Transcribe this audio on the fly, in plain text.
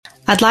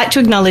I'd like to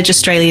acknowledge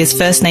Australia's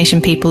First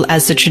Nation people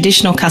as the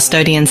traditional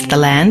custodians of the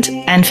land,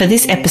 and for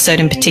this episode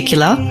in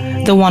particular,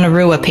 the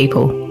Wonnarua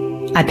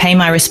people. I pay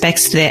my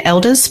respects to their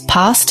elders,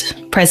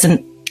 past,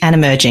 present, and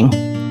emerging.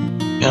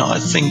 You know, I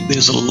think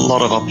there's a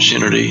lot of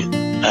opportunity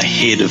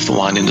ahead of the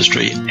wine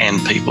industry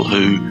and people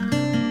who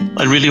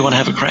they really want to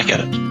have a crack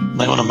at it.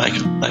 They want to make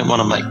it. They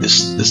want to make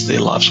this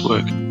their life's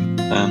work.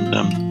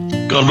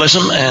 And God bless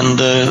them. And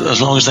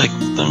as long as they,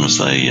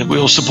 we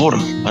all support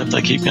them. Hope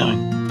they keep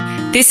going.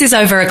 This is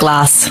Over a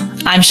Glass.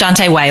 I'm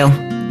Shanteh Wale.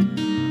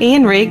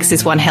 Ian Riggs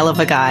is one hell of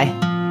a guy.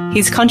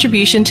 His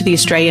contribution to the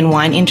Australian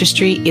wine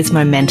industry is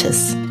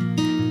momentous.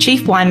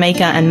 Chief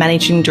winemaker and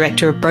managing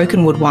director of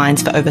Broken Wood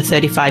Wines for over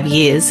 35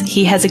 years,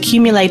 he has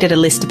accumulated a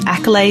list of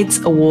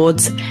accolades,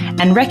 awards,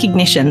 and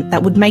recognition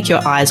that would make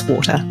your eyes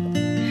water.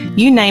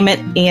 You name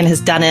it, Ian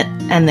has done it,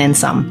 and then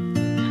some.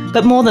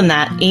 But more than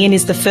that, Ian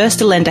is the first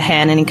to lend a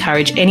hand and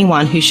encourage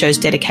anyone who shows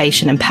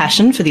dedication and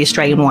passion for the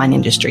Australian wine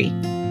industry.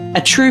 A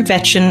true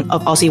veteran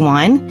of Aussie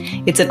wine,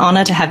 it's an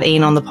honour to have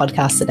Ian on the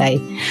podcast today.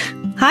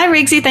 Hi,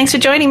 Riggsy, thanks for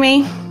joining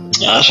me.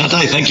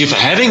 Shanteh, thank you for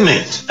having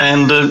me.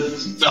 And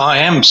I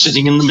am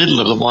sitting in the middle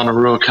of the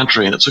Wonnarua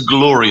country, and it's a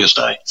glorious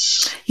day.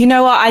 You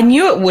know what? I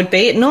knew it would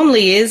be. It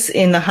normally is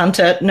in the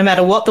Hunter, no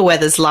matter what the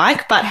weather's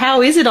like. But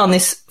how is it on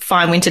this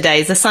fine winter day?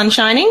 Is the sun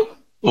shining?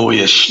 Oh,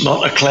 yes.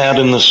 Not a cloud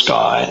in the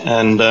sky.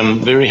 And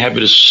very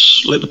happy to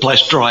let the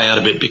place dry out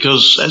a bit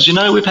because, as you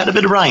know, we've had a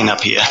bit of rain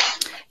up here.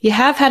 You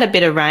have had a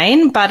bit of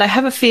rain, but I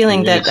have a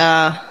feeling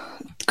that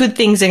good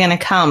things are going to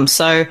come.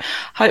 So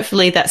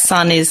hopefully that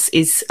sun is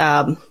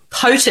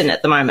potent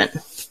at the moment.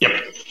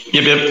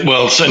 Yep.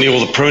 Well, certainly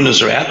all the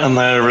pruners are out and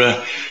they're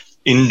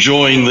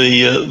enjoying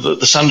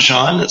the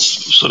sunshine. It's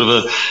sort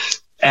of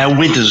our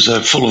winters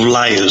are full of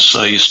layers.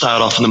 So you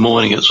start off in the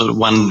morning at sort of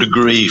 1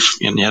 degree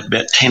and you have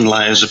about 10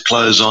 layers of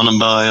clothes on,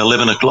 and by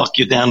 11 o'clock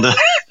you're down to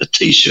a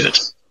T-shirt.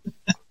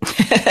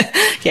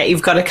 Yeah,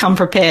 you've got to come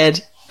prepared.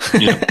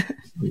 Yeah.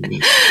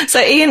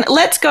 So, Ian,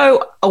 let's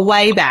go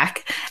way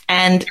back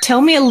and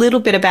tell me a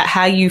little bit about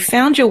how you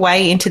found your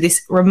way into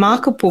this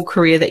remarkable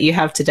career that you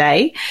have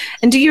today.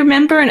 And do you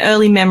remember an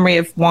early memory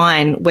of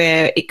wine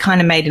where it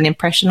kind of made an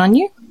impression on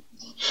you?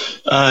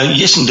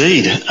 Yes,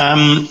 indeed.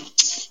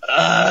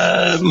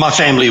 My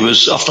family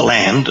was off the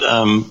land,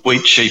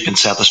 wheat, sheep in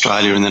South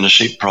Australia, and then a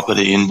sheep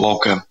property in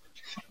Walker,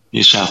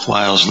 New South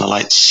Wales in the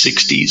late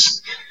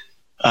 60s.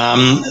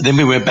 Then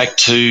we went back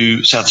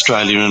to South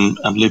Australia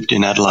and lived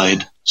in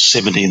Adelaide,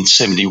 70 and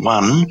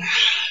 71.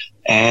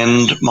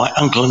 And my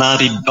uncle and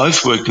auntie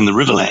both worked in the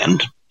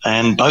Riverland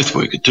and both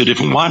worked at two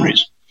different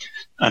wineries.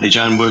 Auntie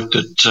Joan worked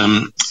at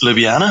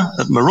Ljubljana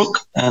at Marook,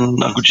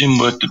 and Uncle Jim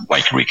worked at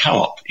Waikerie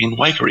Co-op in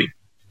Waikerie.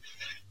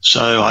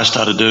 So I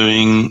started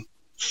doing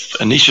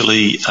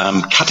initially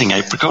cutting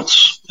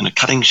apricots in a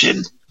cutting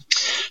shed.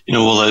 You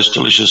know, all those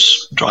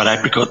delicious dried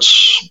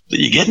apricots that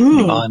you get when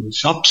you buy in the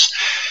shops.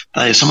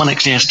 Someone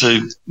actually has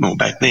to, well,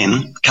 back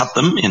then, cut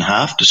them in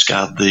half,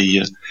 discard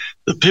the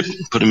pip,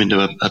 put them into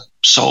a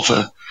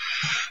sulphur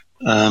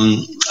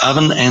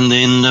oven, and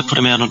then put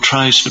them out on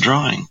trays for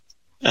drying.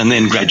 And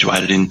then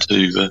graduated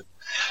into,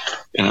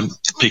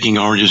 picking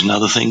oranges and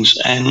other things.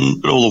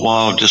 But all the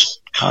while, just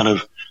kind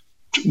of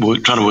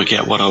trying to work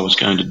out what I was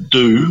going to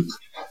do.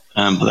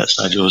 By that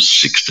stage, I was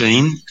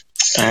 16,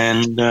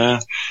 and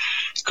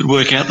could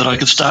work out that I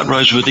could start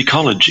Roseworthy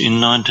College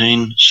in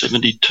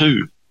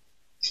 1972,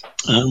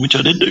 which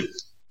I did do.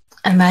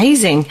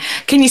 Amazing.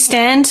 Can you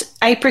stand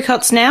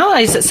apricots now?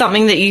 Is it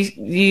something that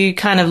you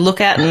kind of look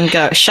at and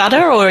go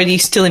shudder, or do you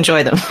still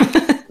enjoy them?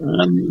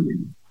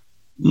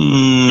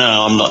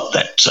 No, I'm not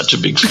such a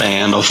big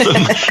fan of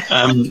them,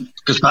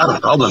 because part of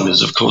the problem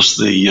is, of course,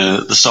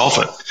 the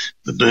sulphur,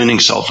 the burning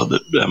sulphur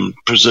that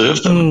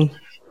preserved them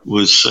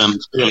was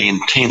fairly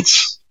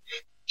intense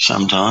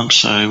sometimes.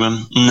 So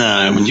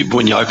no, when you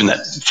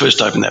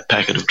first open that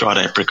packet of dried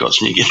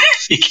apricots and you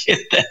get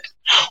that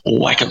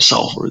whack of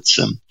sulphur, it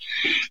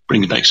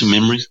brings back some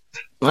memories.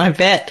 I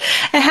bet.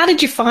 And how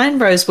did you find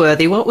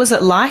Roseworthy? What was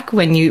it like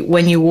when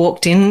you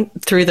walked in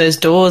through those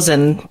doors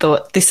and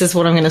thought, this is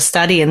what I'm going to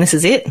study and this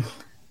is it?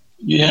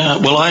 Yeah,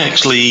 well, I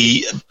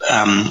actually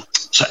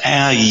so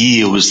our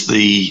year was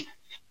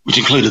which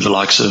included the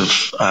likes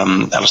of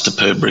Alistair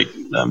Purbrick,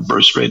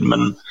 Bruce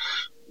Redman,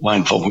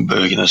 Wayne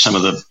Falkenberg, some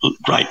of the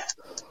great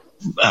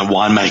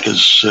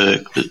winemakers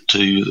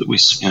that we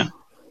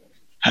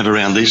have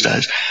around these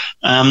days.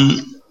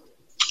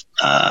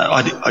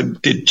 I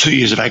did 2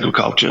 years of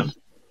agriculture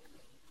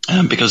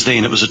because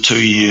then it was a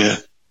 2-year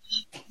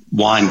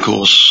wine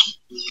course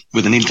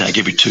with an intake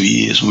every 2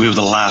 years, and we were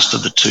the last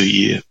of the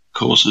 2-year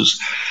courses.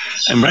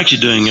 And we're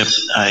actually doing in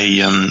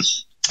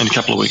a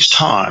couple of weeks'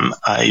 time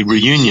a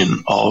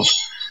reunion of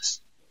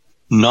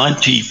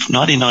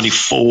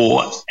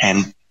 1994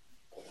 and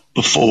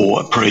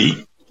before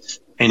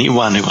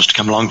anyone who wants to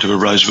come along to a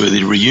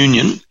Roseworthy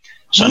reunion.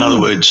 So in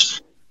other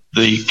words,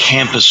 the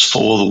campus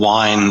for the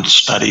wine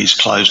studies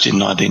closed in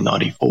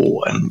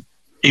 1994, and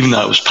even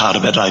though it was part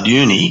of Adelaide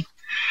Uni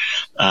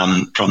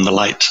from the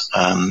late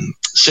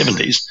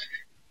 70s,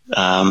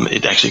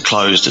 it actually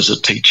closed as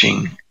a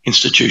teaching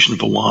institution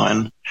for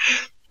wine.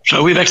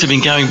 So we've actually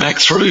been going back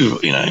through,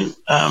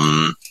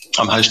 I'm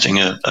hosting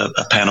a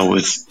panel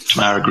with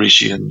Tamara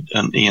Grisi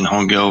and Ian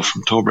Hongel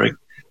from Torbreck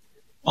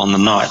on the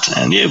night.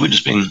 And, we've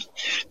just been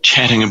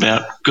chatting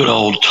about good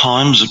old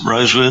times at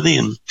Roseworthy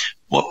and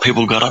what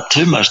people got up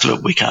to. Most of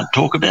it we can't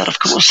talk about, of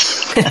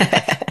course.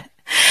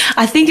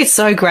 I think it's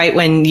so great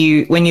when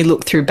you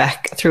look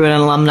back through an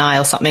alumni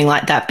or something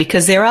like that,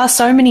 because there are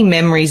so many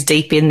memories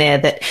deep in there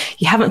that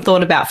you haven't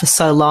thought about for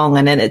so long,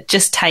 and then it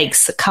just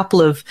takes a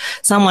couple of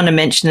someone to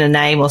mention a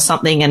name or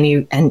something, and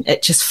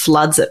it just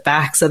floods it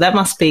back. So that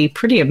must be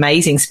pretty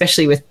amazing,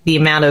 especially with the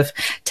amount of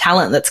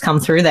talent that's come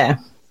through there.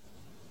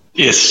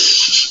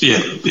 Yes, yeah,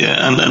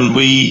 and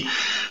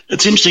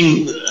it's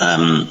interesting.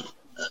 And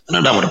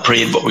I don't want to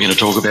preempt what we're going to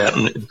talk about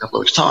in a couple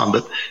of weeks' time,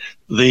 but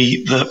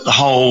the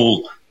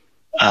whole.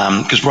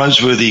 Because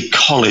Roseworthy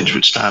College,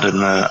 which started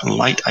in the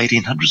late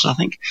 1800s, I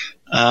think,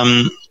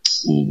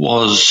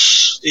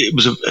 was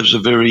a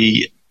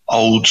very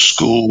old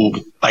school,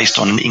 based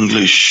on an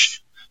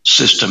English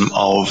system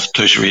of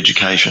tertiary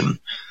education.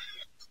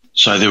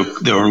 So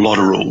there were a lot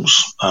of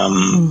rules.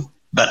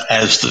 But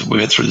as we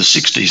went through the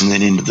 60s and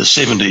then into the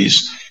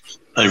 70s,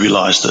 they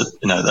realised that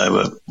they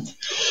were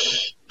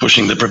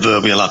pushing the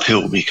proverbial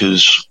uphill,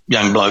 because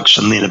young blokes,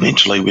 and then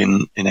eventually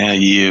when in our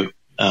year.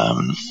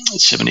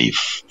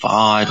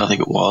 75, I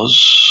think it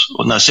was.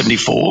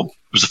 74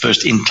 was the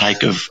first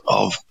intake of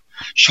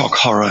shock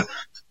horror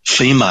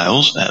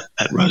females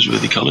at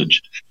Roseworthy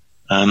College.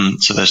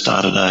 So they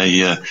started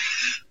a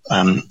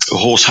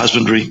horse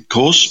husbandry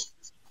course.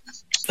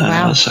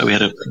 Wow. So we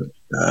had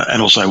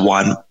and also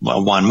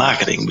wine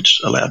marketing, which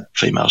allowed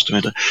females to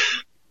enter.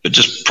 But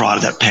just prior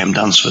to that, Pam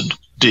Dunsford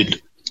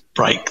did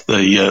break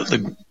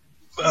the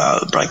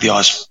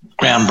ice,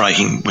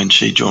 groundbreaking, when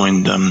she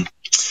joined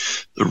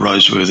the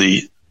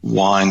Roseworthy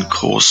wine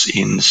course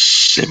in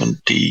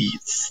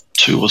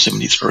 72 or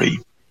 73.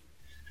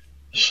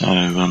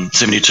 So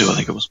 72, I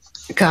think it was.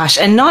 Gosh,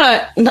 and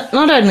not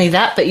only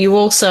that, but you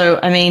also,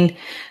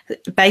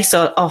 based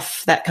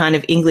off that kind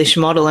of English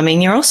model,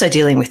 you're also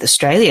dealing with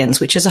Australians,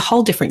 which is a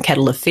whole different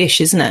kettle of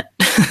fish, isn't it?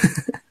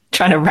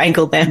 Trying to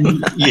wrangle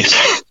them.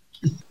 Yes.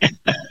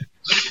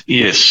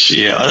 Yes,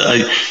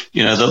 yeah.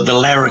 The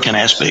larrikin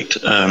aspect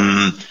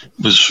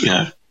was,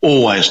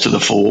 always to the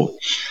fore.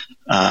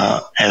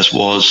 As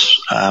was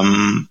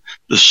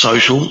the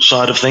social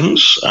side of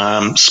things.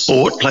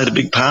 Sport played a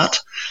big part.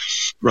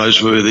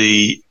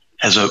 Roseworthy,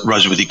 as a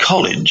Roseworthy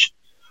College,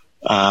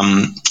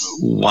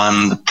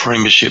 won the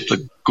premiership,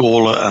 the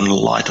Gawler and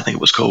Light, I think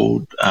it was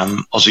called,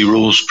 Aussie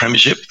Rules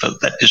Premiership for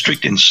that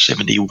district in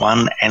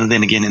 71 and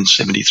then again in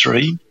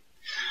 73.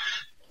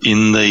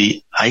 In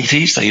the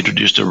 80s, they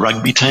introduced a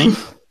rugby team,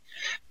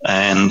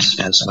 and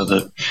some of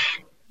the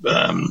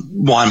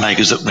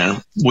winemakers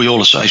that we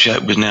all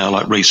associate with now,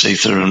 like Reece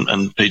Ether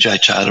and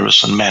PJ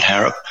Charteris and Matt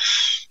Harrop,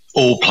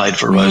 all played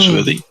for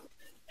Roseworthy.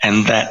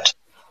 And that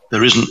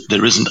there isn't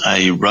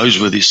a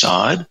Roseworthy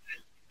side,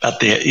 but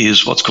there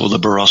is what's called the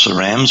Barossa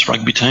Rams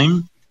rugby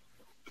team,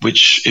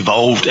 which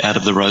evolved out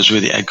of the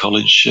Roseworthy Ag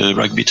College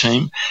rugby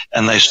team,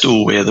 and they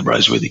still wear the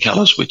Roseworthy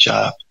colours, which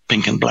are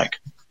pink and black.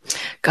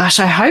 Gosh,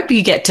 I hope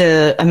you get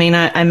to, I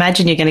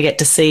imagine you're going to get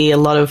to see a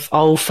lot of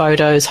old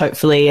photos,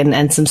 hopefully,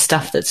 and some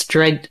stuff that's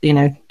dredged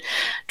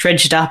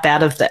up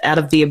out of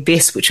the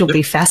abyss, which will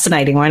be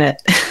fascinating, won't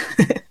it?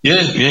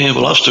 Yeah.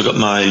 Well, I've still got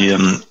my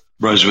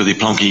Roseworthy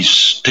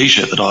Plonkies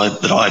T-shirt that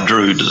I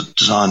drew,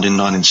 designed in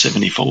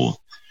 1974.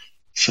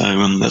 So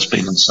that's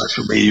been on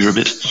social media a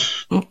bit.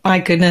 Oh, my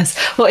goodness.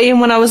 Well, Ian,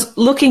 when I was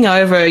looking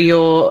over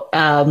your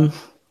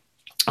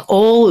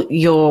all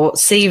your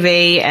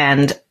CV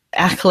and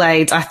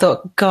accolades, I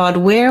thought, God,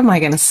 where am I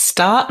going to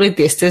start with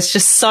this? There's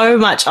just so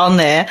much on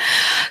there.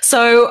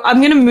 So I'm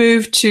going to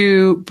move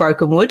to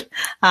Brokenwood,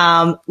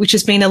 which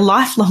has been a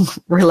lifelong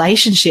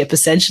relationship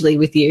essentially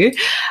with you.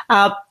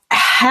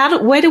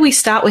 Where do we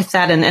start with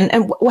that?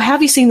 And how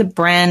have you seen the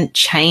brand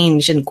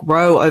change and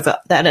grow over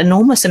that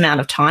enormous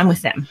amount of time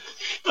with them?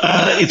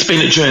 It's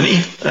been a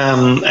journey,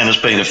 and it's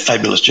been a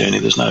fabulous journey.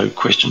 There's no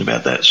question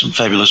about that. Some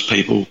fabulous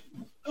people.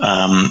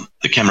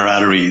 The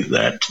camaraderie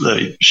that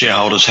the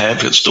shareholders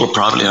have. It's still a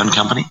privately owned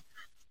company.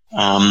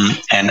 And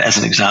as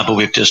an example,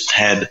 we've just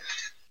had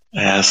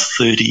our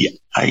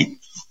 38th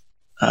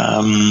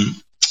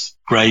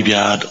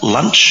graveyard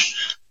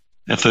lunch.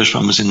 Our first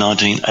one was in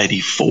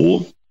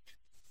 1984.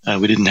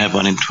 We didn't have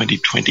one in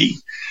 2020.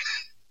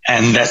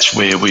 And that's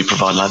where we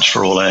provide lunch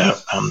for all our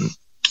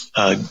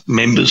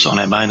members on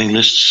our mailing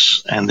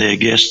lists and their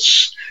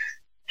guests.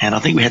 And I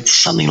think we had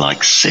something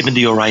like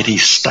 70 or 80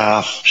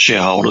 staff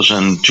shareholders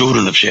and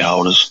children of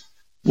shareholders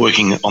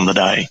working on the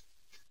day.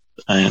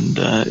 And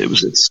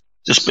it's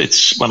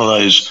one of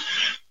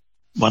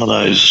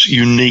those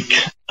unique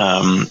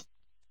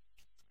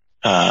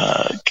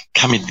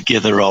coming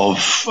together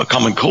of a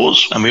common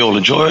cause, and we all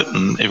enjoy it,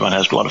 and everyone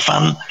has a lot of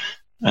fun.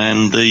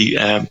 And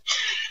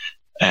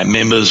our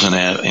members and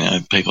our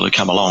people who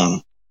come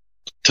along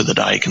to the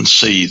day can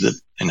see that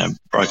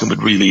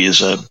Brokenwood really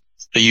is a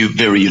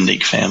very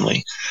unique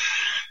family.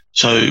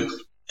 So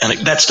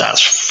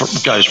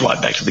that goes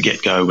right back to the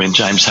get-go when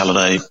James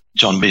Halliday,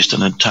 John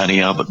Beston and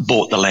Tony Albert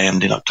bought the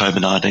land in October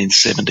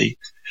 1970,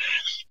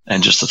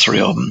 and just the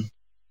three of them.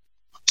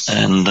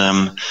 And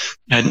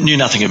knew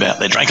nothing about.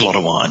 They drank a lot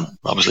of wine,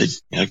 obviously.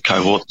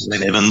 Cohort,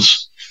 Glen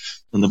Evans,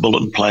 and the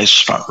Bulletin Place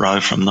front row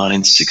from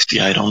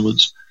 1968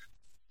 onwards.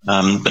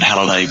 But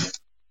Halliday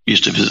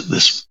used to visit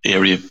this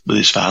area with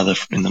his father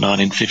in the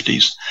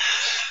 1950s.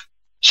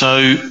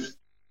 So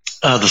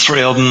the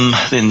three of them,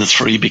 then the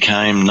three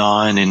became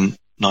nine in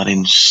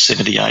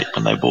 1978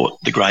 when they bought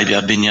the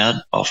Graveyard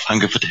Vineyard off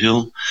Hungerford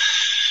Hill.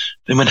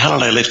 Then when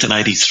Halliday left in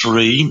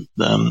 83,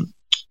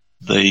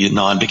 the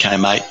nine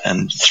became eight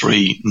and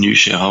three new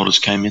shareholders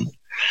came in.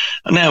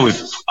 And now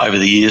over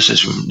the years,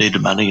 as we've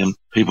needed money and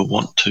people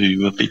want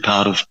to be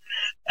part of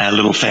our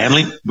little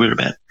family, we're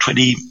about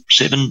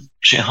 27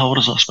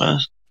 shareholders, I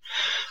suppose.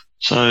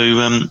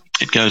 So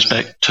it goes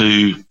back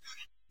to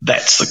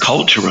that's the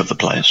culture of the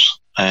place.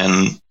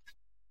 And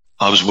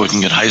I was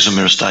working at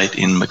Hazelmere Estate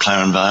in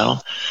McLaren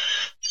Vale.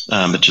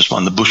 It just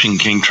won the Bushing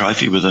King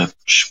Trophy with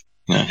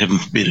heaven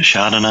forbid, a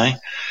Chardonnay,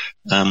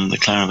 the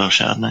Claren Vale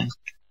Chardonnay,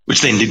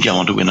 which then did go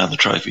on to win other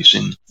trophies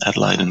in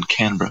Adelaide and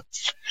Canberra.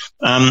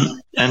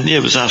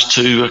 It was asked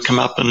to come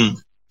up and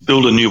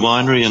build a new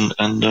winery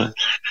and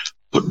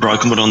put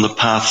Brokenwood on the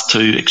path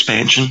to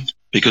expansion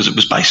because it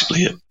was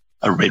basically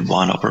a red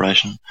wine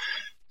operation,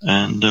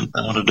 and I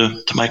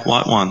wanted to make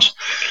white wines.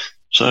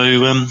 So,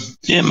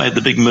 made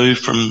the big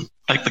move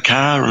packed the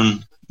car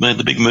and made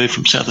the big move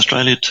from South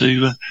Australia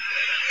to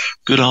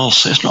good old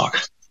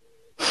Cessnock.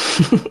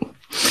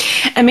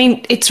 I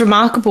mean, it's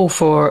remarkable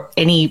for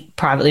any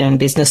privately owned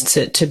business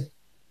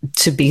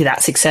to be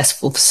that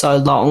successful for so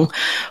long.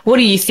 What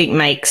do you think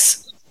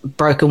makes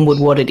Brokenwood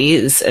what it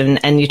is?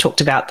 And you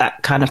talked about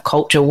that kind of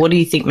culture. What do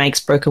you think makes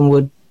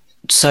Brokenwood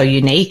so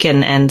unique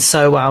and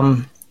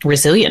so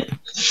resilient?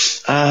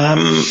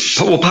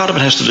 Well, part of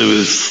it has to do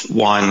with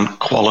wine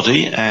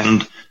quality,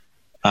 and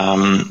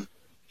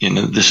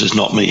this is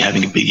not me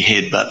having a big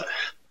head, but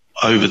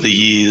over the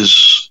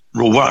years,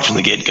 right from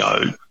the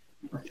get-go,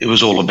 it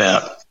was all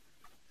about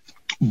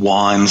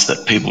wines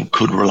that people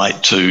could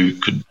relate to,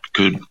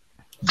 could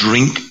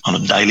drink on a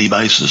daily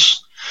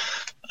basis.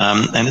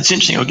 And it's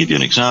interesting. I'll give you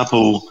an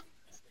example.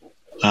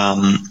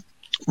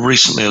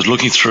 Recently, I was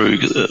looking through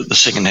the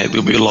second-hand.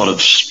 There'll be a lot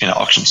of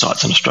auction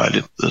sites in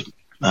Australia, the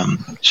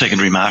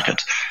secondary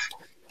market.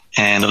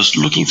 And I was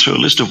looking through a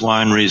list of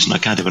wineries,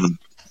 and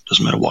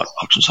doesn't matter what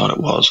auction site it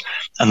was,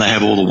 and they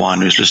have all the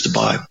wineries listed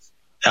by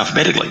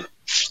alphabetically.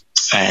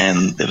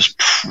 And there was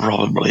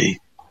probably,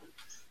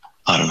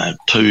 200,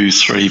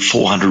 300,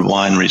 400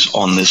 wineries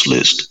on this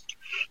list,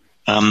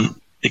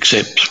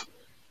 except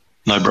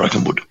no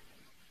Brokenwood.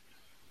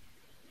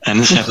 And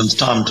this happens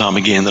time and time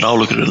again, that I'll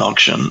look at an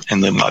auction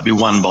and there might be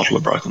one bottle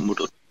of Brokenwood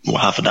or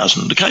half a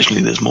dozen.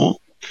 Occasionally there's more.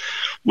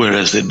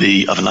 Whereas there'd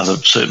be, of another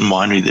certain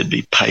winery, there'd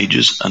be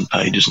pages and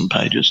pages and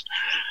pages.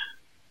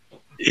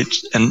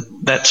 And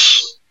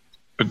that's,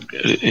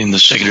 in the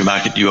secondary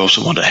market, you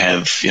also want to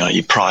have,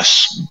 your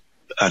price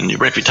and your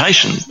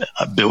reputation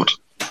built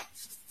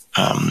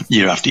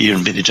year after year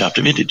and vintage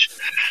after vintage.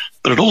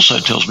 But it also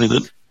tells me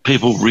that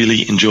people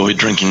really enjoy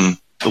drinking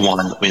the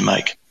wine that we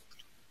make.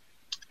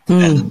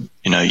 And,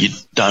 you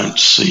don't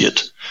see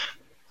it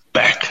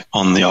back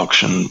on the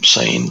auction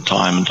scene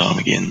time and time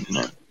again,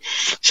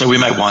 So we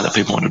make wine that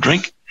people want to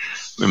drink.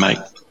 We make,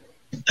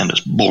 and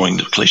it's boring,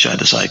 cliche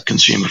to say,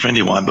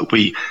 consumer-friendly wine, but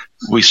we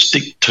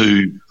stick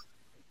to,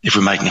 if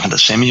we're making Hunter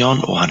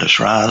Semillon or Hunter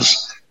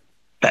Shiraz,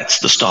 that's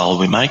the style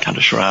we make.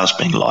 Hunter Shiraz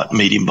being light,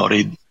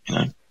 medium-bodied,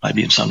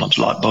 maybe sometimes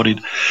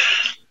light-bodied.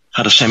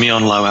 Hunter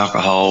Semillon, low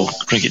alcohol,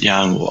 drink it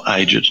young or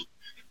age it.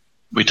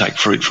 We take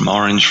fruit from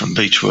Orange, from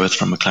Beechworth,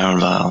 from McLaren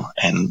Vale,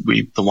 and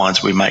the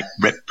wines we make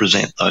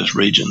represent those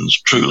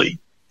regions truly.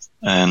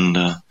 And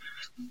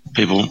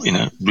people,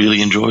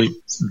 really enjoy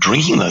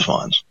drinking those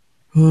wines.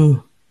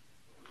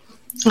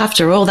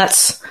 After all,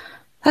 that's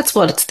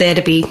what it's there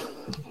to be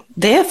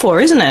there for,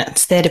 isn't it?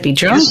 It's there to be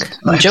drunk,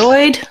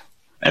 enjoyed,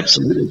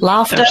 absolutely,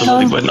 laughter.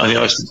 Absolutely.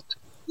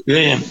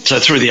 So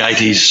through the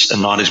 80s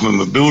and 90s, when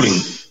we were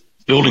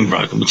building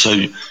Brokenwood,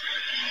 so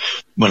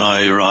when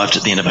I arrived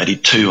at the end of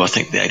 82, I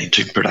think the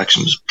 82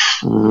 production was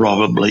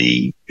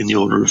probably in the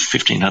order of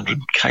 1,500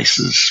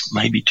 cases,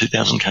 maybe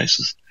 2,000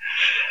 cases.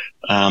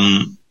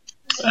 And,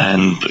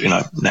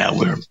 now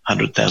we're a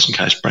 100,000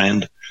 case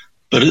brand.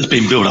 But it's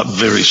been built up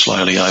very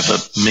slowly over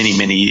many,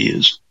 many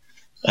years.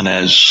 And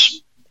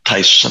as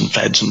tastes and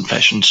fads and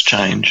fashions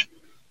change,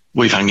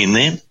 we've hung in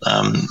there.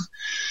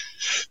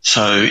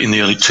 So in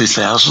the early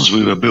 2000s,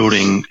 we were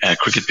building our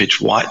Cricket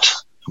Pitch White,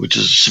 which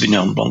is a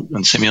Sauvignon Blanc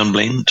and Semillon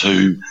blend,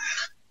 to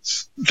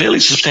fairly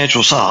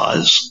substantial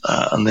size.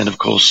 And then, of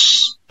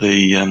course,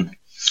 the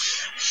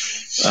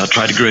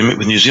trade agreement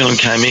with New Zealand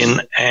came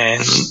in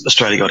and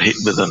Australia got hit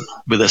with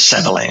a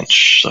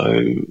savalanche.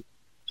 So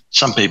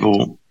some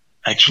people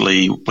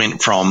actually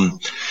went from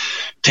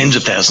tens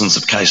of thousands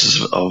of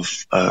cases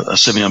of a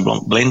Sauvignon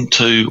Blanc blend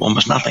to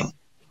almost nothing.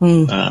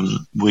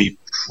 We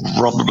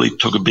probably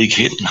took a big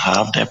hit and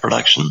halved our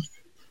production.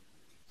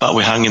 but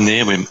we hung in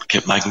there. We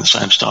kept making the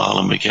same style,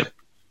 and we kept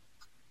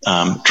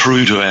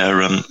true to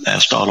our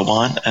style of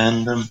wine.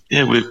 And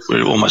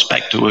we're almost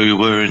back to where we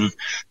were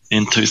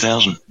in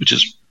 2000, which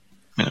is,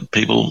 you know,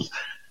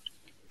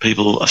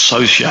 people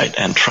associate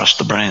and trust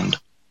the brand.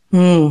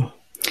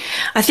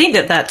 I think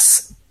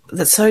that's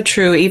so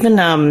true.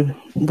 Even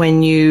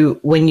when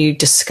you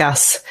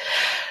discuss,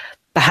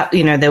 perhaps,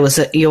 you know, there was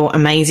your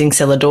amazing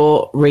cellar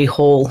door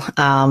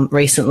rehaul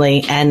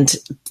recently, and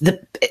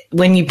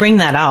when you bring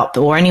that up,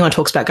 or anyone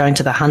talks about going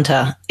to the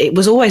Hunter, it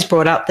was always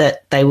brought up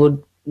that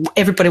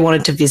everybody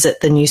wanted to visit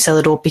the new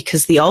cellar door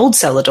because the old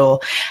cellar door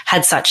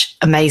had such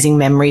amazing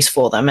memories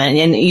for them.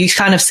 And you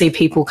kind of see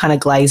people kind of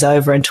glaze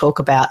over and talk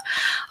about,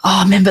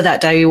 oh, remember that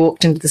day we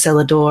walked into the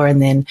cellar door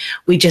and then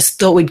we just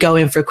thought we'd go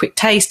in for a quick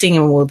tasting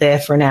and we were there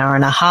for an hour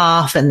and a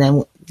half, and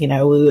then, you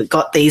know, we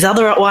got these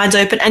other wines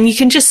open, and you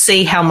can just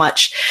see how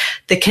much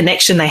the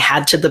connection they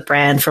had to the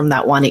brand from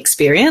that one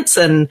experience.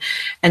 And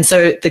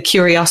so the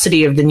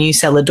curiosity of the new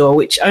cellar door,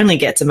 which only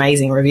gets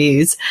amazing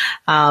reviews,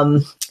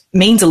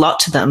 means a lot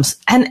to them.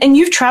 And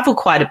you've traveled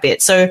quite a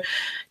bit. So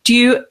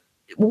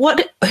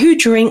who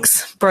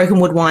drinks Broken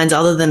Wood wines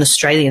other than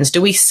Australians?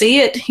 Do we see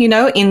it, you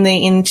know, in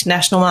the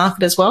international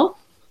market as well?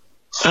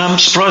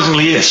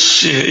 Surprisingly,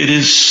 yes. It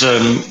is.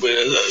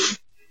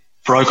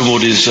 Broken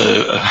Wood is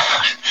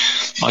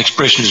my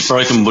expression is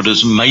Broken Wood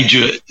is a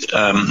major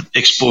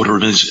exporter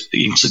of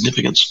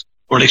insignificance,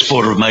 or an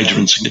exporter of major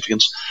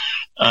insignificance.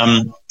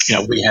 You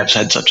know, we have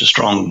had such a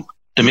strong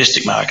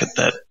domestic market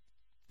that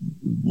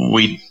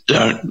we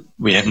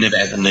have never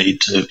had the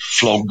need to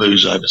flog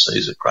booze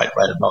overseas at great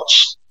rate of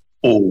knots,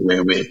 or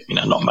where we're, you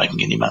know, not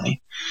making any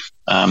money.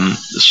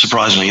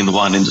 Surprisingly, in the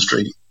wine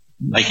industry,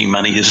 making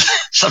money is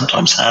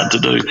sometimes hard to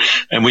do,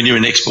 and when you're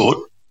in export,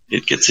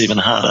 it gets even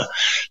harder.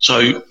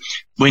 So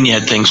when you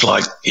had things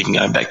like, even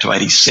going back to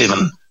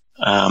 87,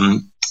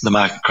 the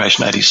market crashed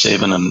in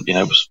 87, and, you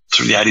know,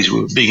 through the 80s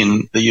we were big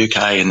in the UK,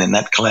 and then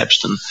that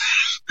collapsed, and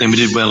then we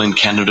did well in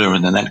Canada,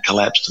 and then that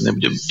collapsed, and then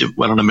we did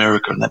well in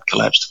America, and that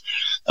collapsed.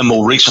 And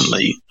more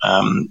recently,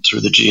 through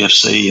the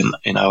GFC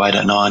in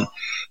 08, 09,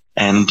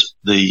 and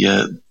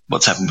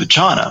what's happened with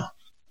China,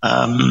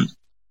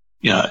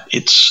 you know,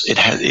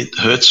 it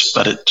hurts,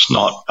 but it's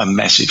not a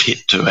massive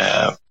hit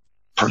to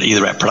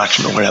either our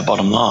production or our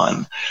bottom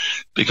line,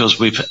 because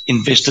we've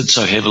invested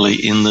so heavily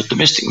in the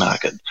domestic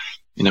market.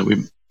 You know,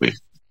 we've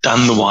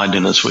done the wine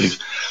dinners, we've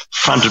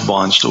fronted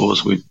wine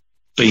stores, we've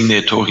been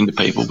there talking to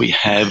people, we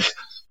have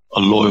a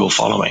loyal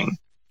following.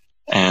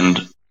 And,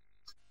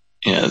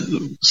 you know,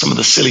 some of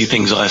the silly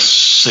things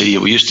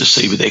we used to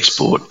see with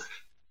export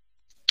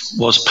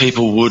was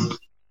people would,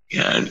 you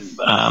know,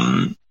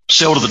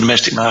 sell to the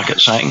domestic market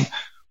saying,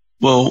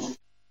 well,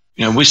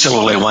 you know, we sell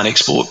all our wine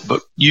export,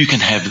 but you can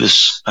have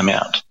this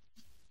amount.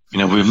 You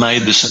know, we've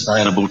made this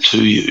available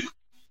to you.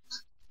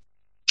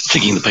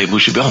 Thinking the people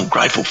should be,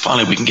 grateful,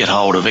 finally we can get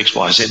hold of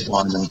XYZ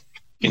wine, and,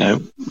 you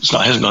know,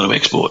 hasn't gone to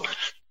export.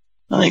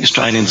 I think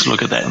Australians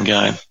look at that and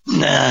go,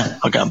 nah,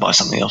 I'll go and buy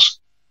something else.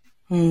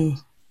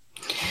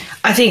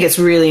 I think it's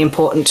really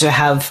important to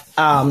have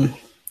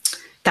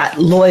that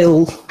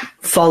loyal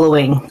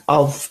following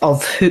of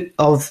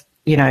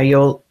you know,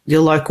 your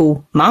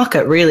local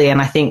market, really.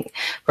 And I think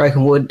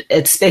Broken Wood,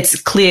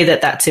 it's clear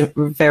that that's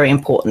very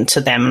important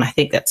to them, and I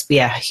think that's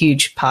a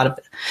huge part of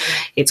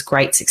its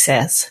great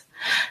success.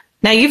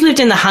 Now, you've lived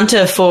in the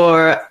Hunter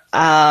for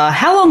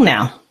how long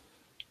now?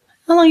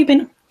 How long have you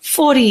been?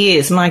 40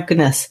 years, my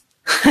goodness.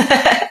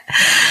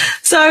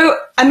 So,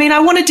 I mean, I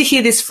wanted to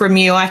hear this from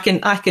you. I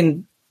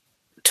can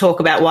talk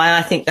about why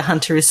I think the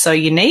Hunter is so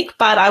unique,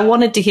 but I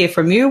wanted to hear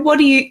from you. What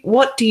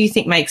do you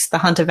think makes the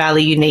Hunter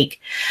Valley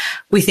unique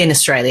within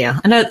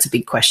Australia? I know it's a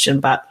big question,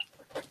 but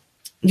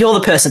you're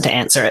the person to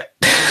answer it.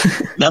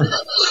 No,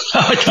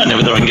 I don't know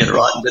whether I can get it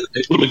right and whether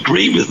people will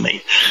agree with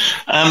me.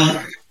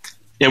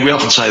 Yeah, we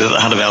often say that the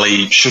Hunter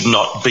Valley should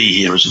not be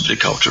here as a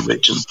viticulture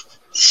region,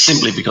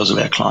 simply because of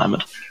our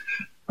climate.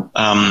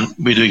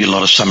 We do get a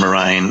lot of summer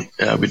rain,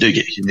 we do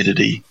get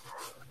humidity,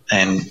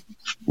 and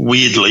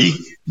weirdly,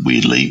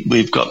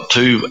 we've got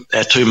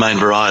our two main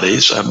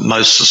varieties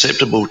most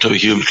susceptible to a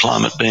humid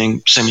climate being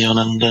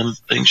Semillon and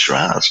being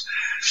Shiraz,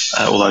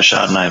 although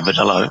Chardonnay and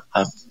Verdelho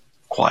are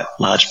quite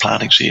large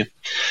plantings here.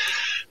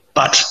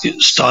 But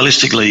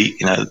stylistically,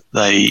 you know,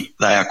 they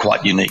are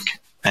quite unique,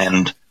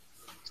 and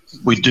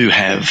we do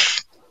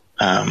have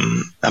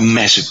a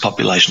massive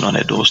population on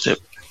our doorstep.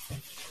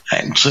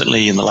 And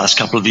certainly in the last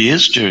couple of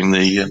years during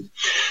the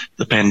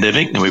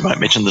pandemic, and we won't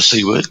mention the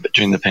C word, but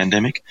during the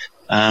pandemic,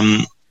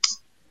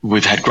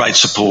 we've had great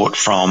support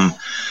from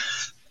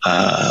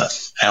our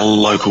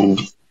local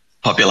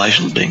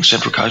population, being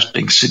Central Coast,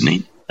 being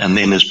Sydney, and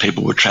then as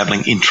people were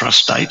travelling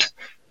intrastate,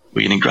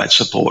 we're getting great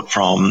support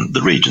from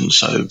the region,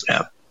 so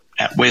out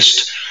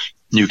west,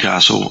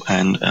 Newcastle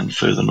and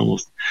further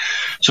north.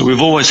 So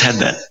we've always had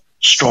that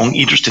strong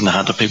interest in the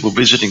Hunter, people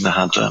visiting the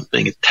Hunter,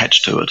 being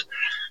attached to it.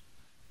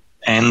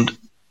 And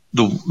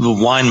the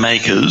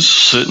winemakers,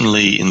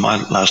 certainly in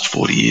my last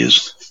 40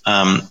 years,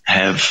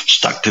 have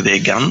stuck to their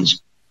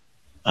guns.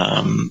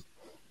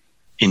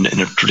 You in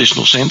a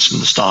traditional sense in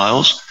the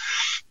styles,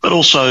 but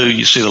also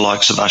you see the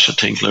likes of Usher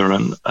Tinkler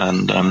and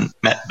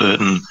Matt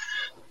Burton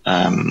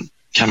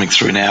coming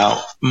through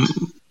now,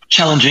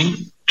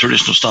 challenging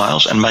traditional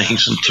styles and making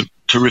some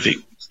terrific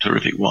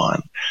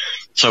wine.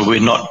 So we're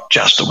not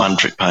just a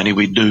one-trick pony.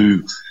 We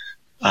do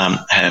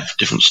have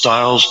different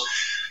styles.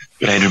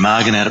 Got Andrew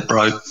Margan out at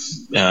Broke,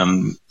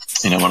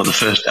 one of the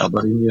first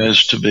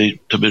Albarinios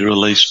to be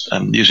released,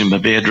 using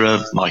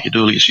Mourvedre. Mike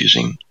Adulius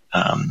using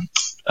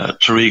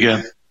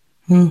Touriga.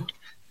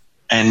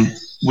 And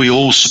we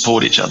all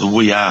support each other.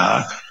 We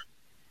are,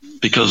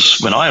 because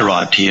when I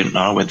arrived here and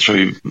I went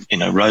through,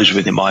 rows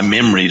with him, my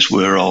memories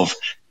were of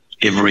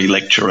every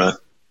lecturer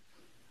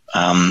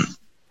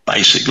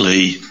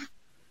basically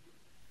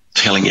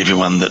telling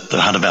everyone that the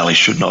Hunter Valley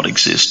should not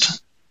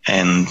exist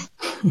and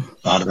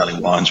the Hunter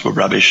Valley wines were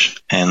rubbish,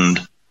 and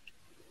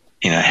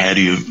how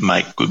do you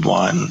make good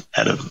wine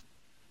out of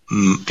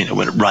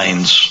when it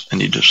rains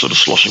and you're just sort of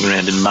sloshing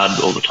around in mud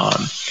all the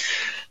time.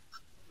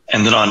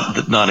 And the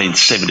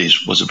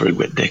 1970s was a very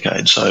wet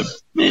decade, so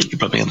you can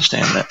probably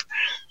understand that.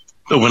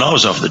 But when I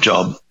was offered the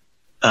job,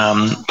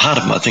 part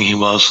of my thinking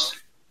was,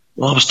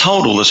 well, I was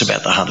told all this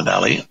about the Hunter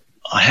Valley.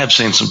 I have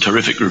seen some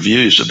terrific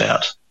reviews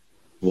about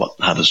what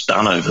Hunter's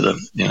done over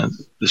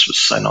this was,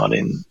 say,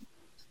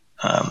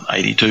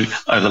 1982,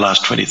 over the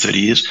last 20, 30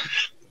 years.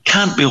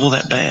 Can't be all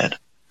that bad.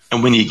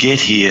 And when you get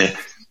here,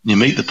 you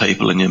meet the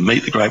people and you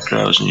meet the grape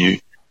growers and you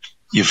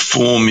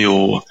form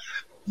your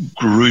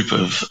group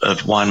of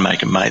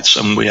winemaker mates,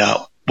 and we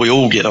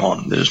all get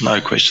on. There's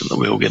no question that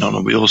we all get on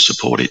and we all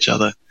support each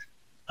other.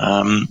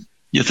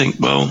 You think,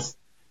 well,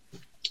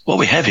 what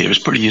we have here is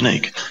pretty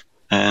unique,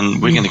 and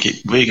we're going to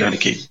keep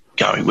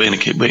going. We're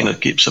going to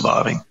keep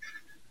surviving,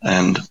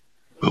 and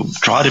we'll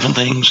try different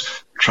things,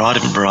 try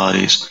different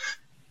varieties,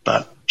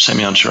 but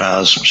Semillon,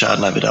 Shiraz,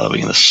 Chardonnay, Vidal, we're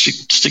going to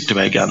stick to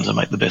our guns and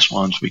make the best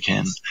wines we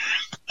can.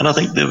 And I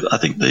think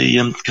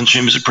the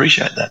consumers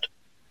appreciate that.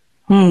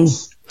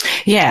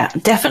 Yeah,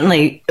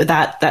 definitely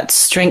that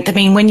strength. I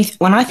mean,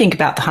 when I think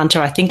about the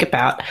Hunter, I think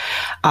about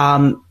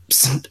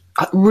some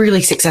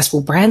really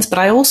successful brands, but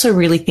I also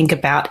really think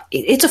about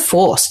it's a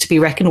force to be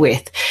reckoned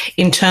with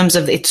in terms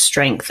of its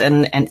strength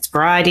and its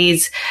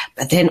varieties,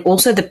 but then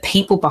also the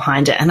people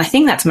behind it. And I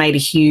think that's made a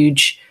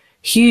huge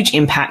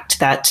impact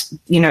that,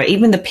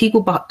 even the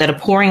people that are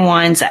pouring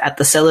wines at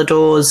the cellar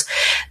doors,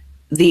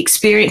 the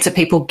experience that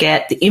people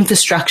get, the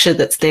infrastructure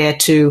that's there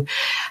to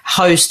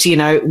host,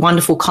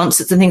 wonderful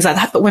concerts and things like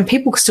that. But when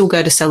people still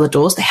go to cellar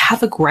doors, they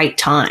have a great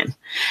time.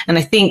 And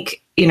I think,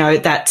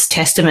 that's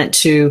testament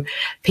to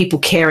people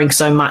caring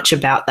so much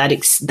about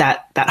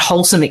that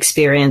wholesome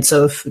experience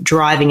of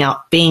driving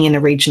up, being in a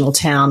regional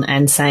town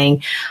and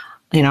saying,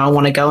 I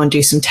want to go and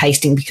do some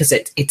tasting because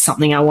it's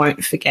something I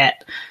won't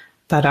forget.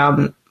 But,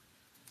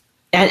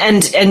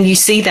 and you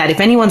see that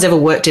if anyone's ever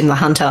worked in the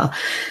Hunter,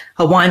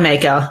 a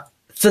winemaker,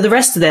 for the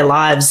rest of their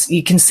lives,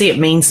 you can see it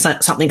means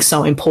something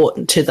so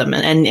important to them.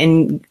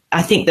 And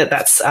I think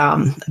that's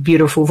a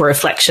beautiful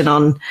reflection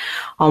on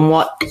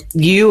what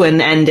you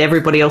and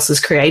everybody else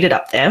has created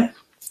up there.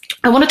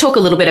 I want to talk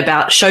a little bit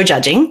about show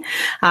judging.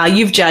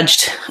 You've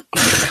judged,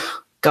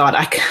 God,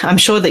 I'm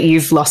sure that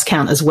you've lost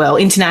count as well,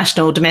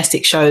 international,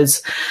 domestic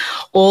shows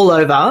all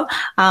over.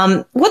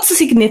 What's the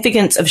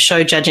significance of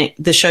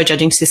the show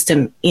judging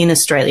system in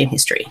Australian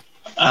history?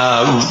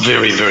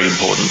 Very, very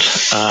important.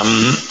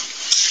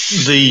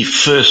 The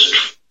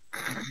first,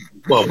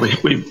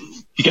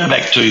 you go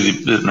back to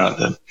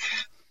the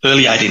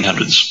early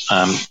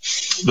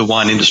 1800s. The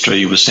wine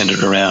industry was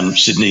centred around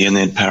Sydney and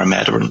then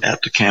Parramatta and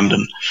out to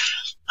Camden.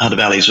 Hunter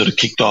Valley sort of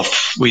kicked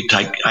off. We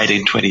take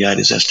 1828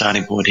 as our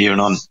starting point here,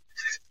 and I'm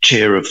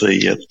chair of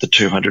the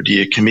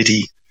 200-year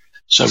committee.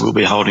 So we'll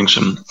be holding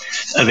some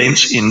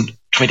events in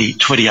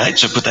 2028.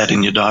 So put that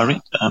in your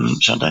diary,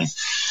 Shante.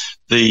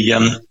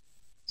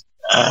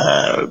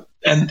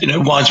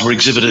 Wines were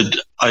exhibited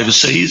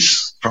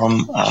overseas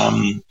from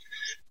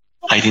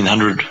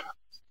 1800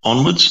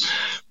 onwards,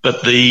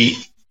 but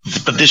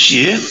this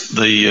year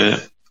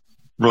the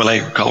Royal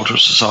Agricultural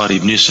Society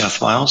of New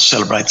South Wales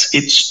celebrates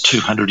its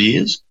 200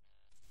 years.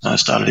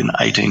 Started in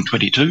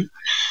 1822,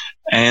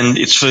 and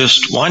its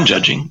first wine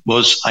judging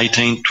was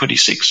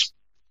 1826.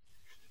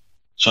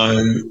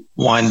 So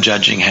wine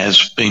judging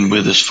has been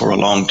with us for a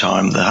long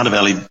time. The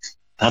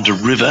Hunter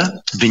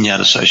River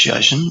Vineyard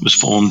Association was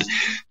formed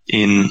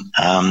in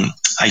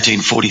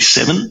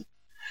 1847,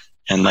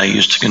 and they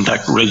used to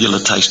conduct regular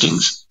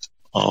tastings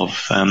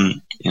of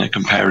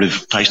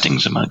comparative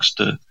tastings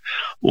amongst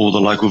all the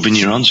local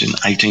vignerons in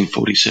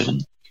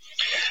 1847.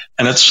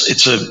 And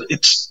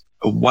it's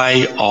a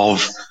way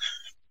of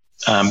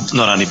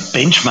not only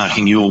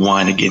benchmarking your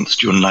wine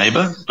against your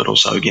neighbour, but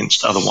also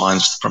against other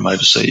wines from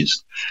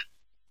overseas.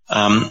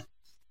 Then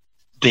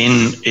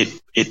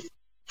it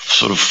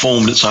sort of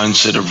formed its own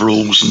set of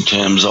rules in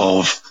terms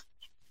of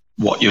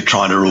what you're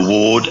trying to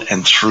reward.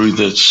 And through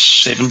the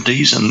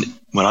 70s, and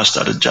when I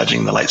started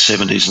judging the late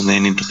 70s and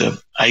then into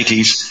the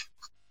 80s,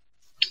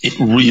 it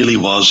really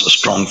was a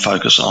strong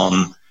focus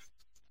on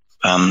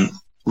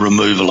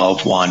removal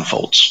of wine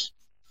faults.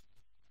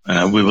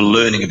 We were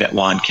learning about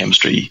wine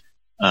chemistry.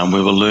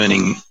 We were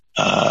learning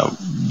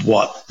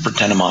what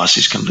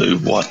Brettanomyces can do.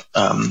 What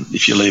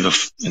if you leave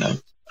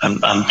an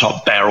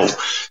untopped barrel,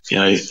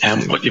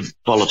 what your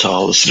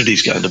volatile acidity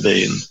is going to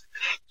be, and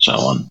so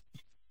on.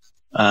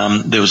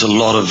 There was a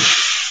lot of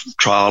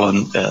trial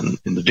in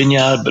the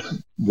vineyard, but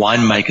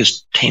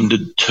winemakers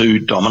tended to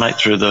dominate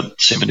through the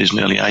 70s and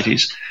early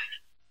 80s.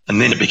 And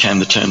then it became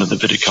the turn of the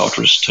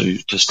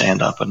viticulturists to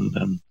stand up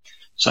and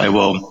say,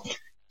 well,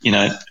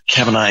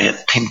 Cabernet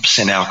at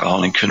 10%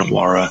 alcohol in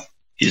Coonawarra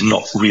is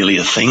not really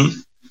a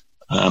thing.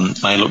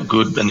 May look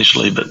good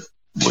initially, but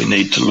we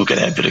need to look at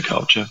our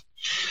viticulture.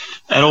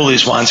 And all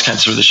these wines came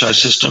through the show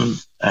system,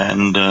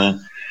 and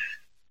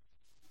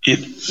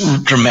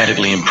it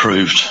dramatically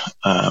improved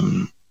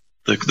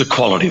the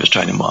quality of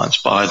Australian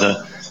wines. By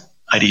the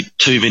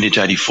 82 vintage,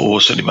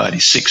 84, certainly by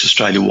 86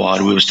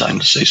 Australia-wide, we were starting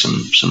to see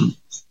some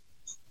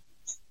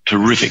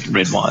terrific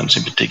red wines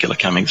in particular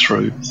coming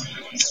through.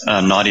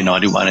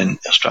 1991 in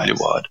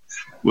Australia-wide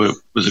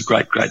was a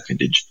great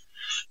vintage.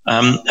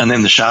 And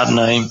then the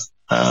Chardonnay,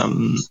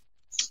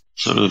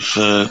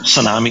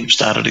 Tsunami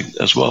started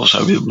as well.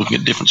 So we were looking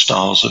at different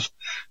styles of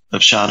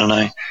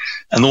Chardonnay.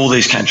 And all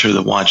these came through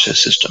the wine show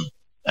system.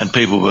 And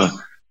people were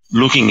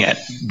looking at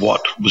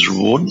what was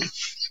rewarded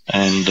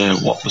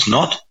and what was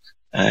not.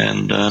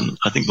 And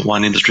I think the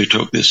wine industry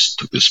took this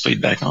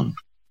feedback on.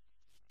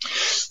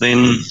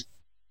 Then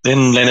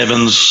Len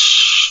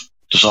Evans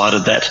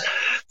decided that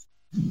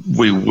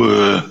we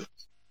were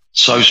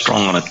so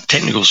strong on a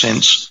technical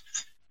sense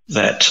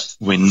that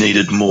we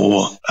needed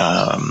more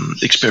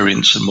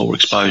experience and more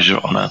exposure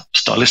on a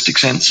stylistic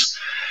sense.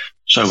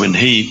 So when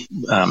he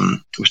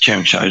was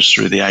chairing shows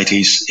through the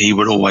 80s, he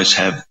would always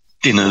have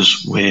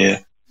dinners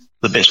where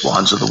the best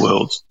wines of the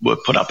world were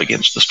put up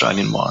against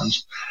Australian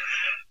wines.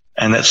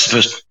 And that's the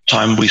first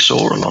time we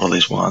saw a lot of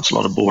these wines, a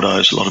lot of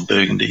Bordeaux, a lot of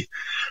Burgundy,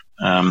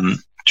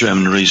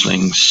 German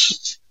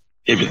Rieslings,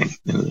 everything,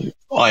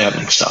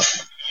 eye-opening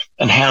stuff.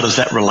 And how does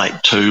that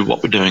relate to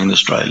what we're doing in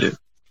Australia?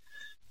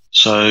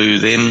 So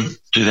then,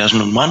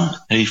 2001,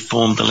 he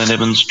formed the Len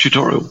Evans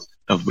Tutorial,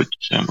 of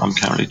which I'm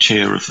currently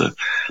chair of the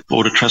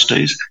Board of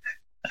Trustees.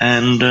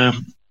 And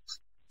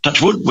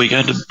touch wood, we're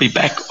going to be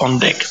back on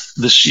deck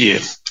this year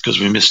because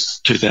we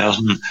missed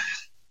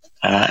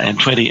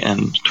 2020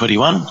 and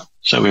 21.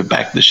 So we're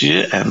back this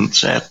year, and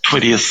it's our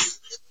 20th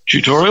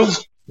tutorial.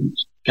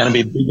 It's going to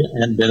be bigger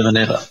and better than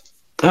ever.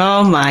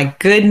 Oh, my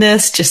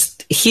goodness.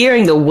 Just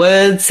hearing the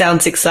words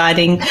sounds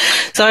exciting.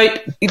 So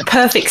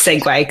perfect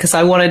segue, because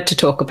I wanted to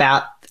talk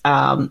about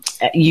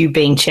you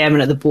being chairman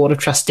of the Board of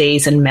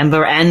Trustees and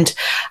member and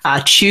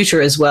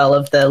tutor as well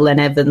of the Len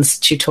Evans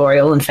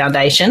Tutorial and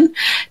Foundation.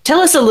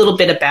 Tell us a little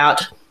bit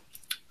about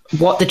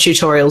what the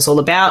tutorial is all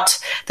about,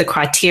 the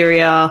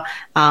criteria,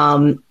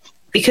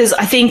 because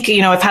I think,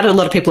 I've had a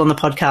lot of people on the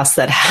podcast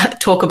that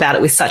talk about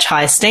it with such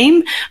high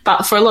esteem,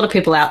 but for a lot of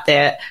people out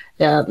there,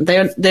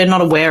 they're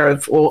not aware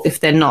of, or if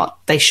they're not,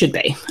 they should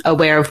be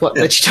aware of what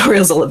the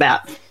tutorial is all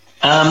about.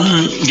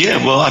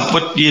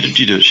 What year did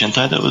you do it,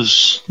 Shante? That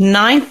was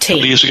 19. A couple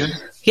of years ago?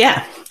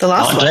 Yeah, the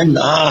last 19?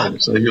 one. Oh,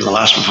 so you were the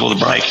last before the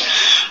break.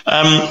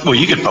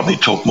 You could probably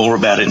talk more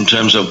about it in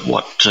terms of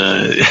what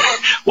a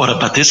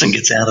partisan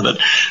gets out of it.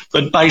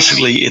 But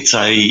basically, it's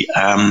a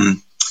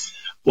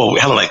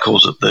Halliday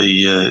calls it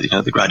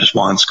the greatest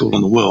wine school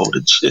in the world.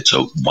 It's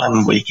a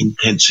 1 week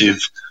intensive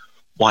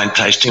wine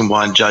tasting,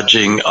 wine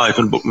judging,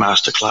 open book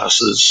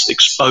masterclasses,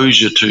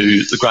 exposure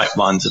to the great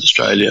wines of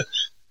Australia,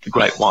 the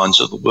great wines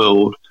of the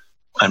world,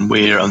 and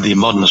where the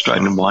modern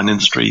Australian wine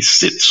industry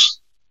sits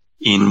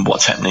in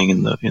what's happening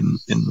in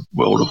the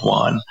world of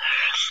wine.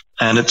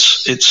 And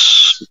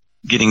it's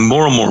getting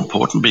more and more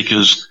important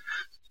because,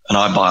 and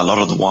I buy a lot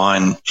of the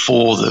wine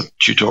for the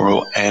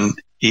tutorial, and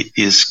it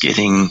is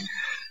getting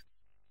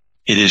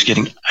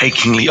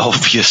achingly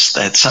obvious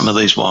that some of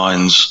these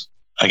wines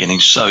are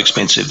getting so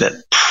expensive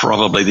that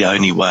probably the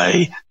only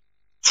way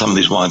some of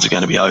these wines are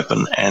going to be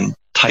open and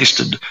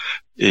tasted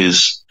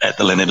is at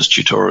the Len Evans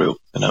Tutorial,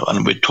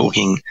 and we're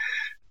talking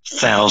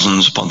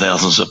thousands upon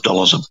thousands of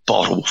dollars a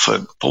bottle for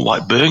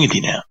white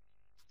Burgundy now.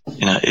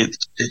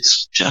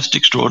 It's just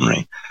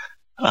extraordinary.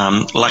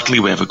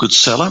 Luckily, we have a good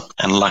cellar,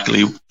 and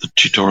luckily the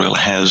tutorial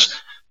has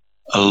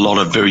a lot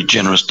of very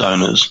generous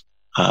donors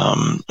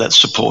that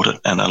support it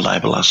and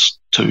enable us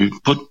to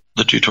put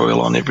the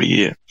tutorial on every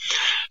year.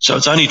 So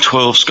it's only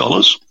 12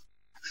 scholars.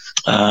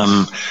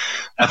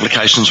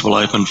 Applications will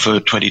open for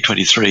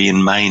 2023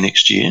 in May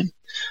next year.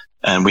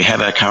 And we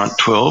have our current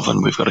 12,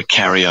 and we've got a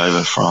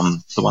carryover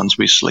from the ones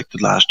we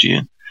selected last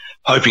year,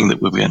 hoping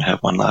that we were going to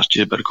have one last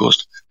year, but of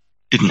course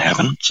didn't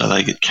happen, so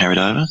they get carried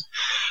over.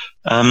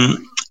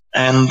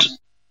 And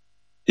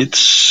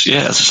it's,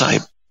 as I say,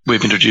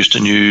 we've introduced a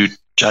new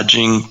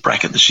judging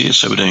bracket this year,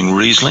 so we're doing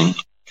Riesling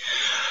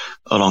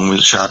along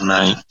with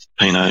Chardonnay,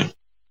 Pinot,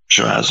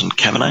 Shiraz and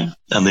Cabernet,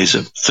 and these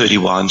are 30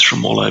 wines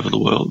from all over the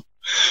world.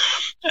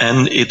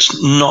 And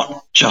it's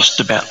not just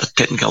about the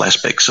technical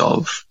aspects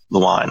of the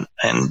wine.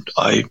 And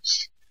I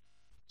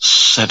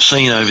have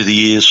seen over the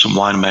years some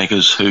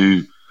winemakers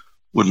who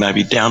would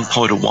maybe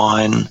downpoint a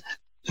wine, and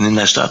then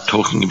they start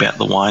talking about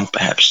the wine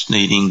perhaps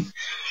needing,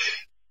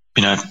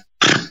 you know,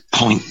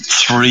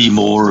 0.3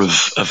 more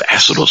of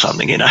acid or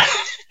something, you know.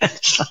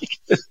 It's like,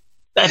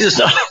 that is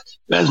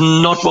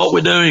not what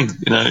we're doing.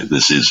 You know,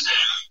 this is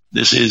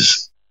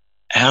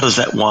how does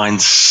that wine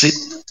sit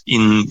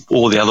in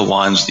all the other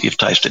wines that you've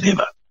tasted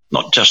ever,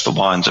 not just the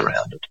wines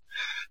around it.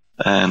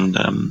 And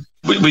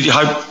we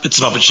hope it's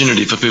an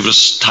opportunity for people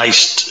to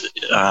taste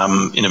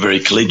in a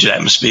very collegiate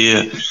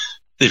atmosphere.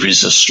 There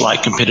is a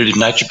slight competitive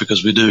nature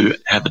because we do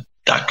have a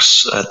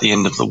ducks at the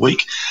end of the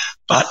week,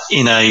 but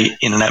in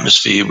an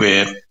atmosphere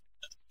where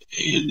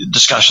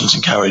discussion's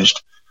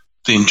encouraged,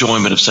 the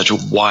enjoyment of such a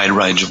wide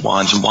range of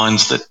wines, and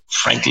wines that,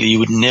 frankly, you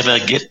would never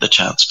get the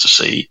chance to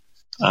see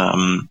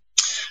with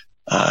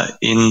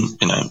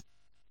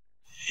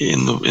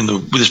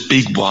this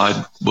big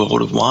wide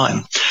world of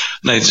wine.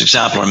 Now, as an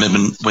example, I remember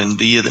when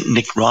the year that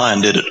Nick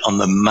Ryan did it on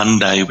the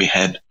Monday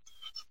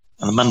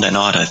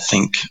night, I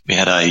think we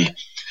had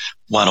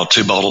one or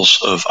two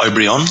bottles of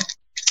Aubryon,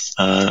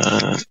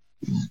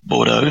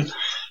 Bordeaux,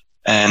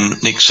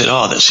 and Nick said,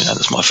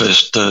 that's my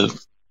first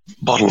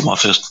bottle of my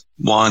first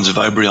wines of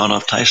Aubryon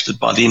I've tasted.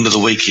 By the end of the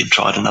week, he'd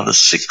tried another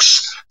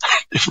 6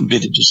 different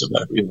vintages of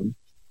Aubryon.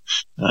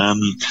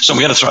 So I'm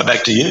going to throw it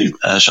back to you,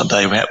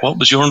 Shante. What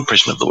was your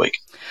impression of the week?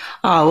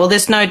 Oh, well,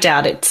 there's no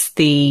doubt it's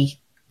the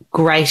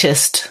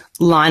greatest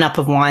lineup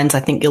of wines I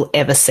think you'll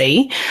ever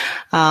see.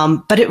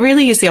 But it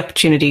really is the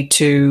opportunity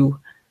to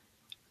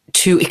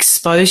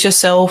expose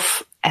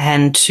yourself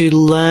and to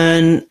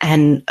learn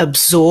and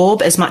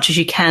absorb as much as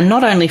you can,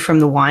 not only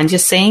from the wines you're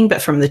seeing,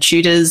 but from the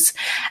tutors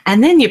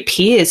and then your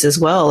peers as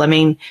well. I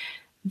mean,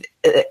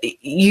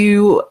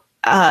 you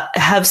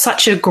have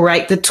such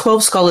the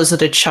 12 scholars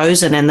that are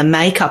chosen, and the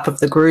makeup of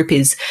the group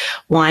is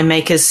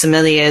winemakers,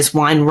 sommeliers,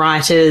 wine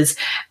writers.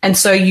 And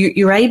so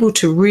you're able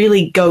to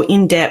really go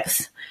in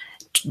depth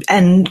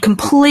and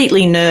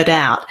completely nerd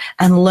out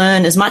and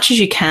learn as much as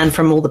you can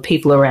from all the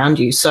people around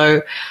you.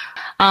 So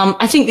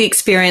I think the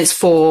experience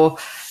for,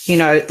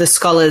 the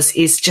scholars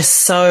is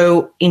just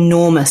so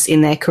enormous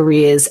in their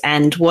careers.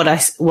 And what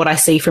I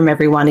see from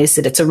everyone is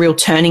that it's a real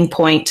turning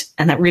point,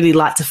 and that really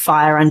lights a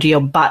fire under your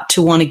butt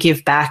to want to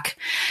give back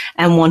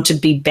and want to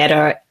be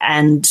better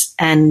and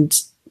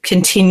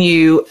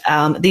continue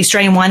the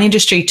Australian wine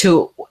industry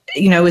to,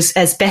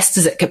 as best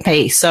as it can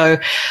be. So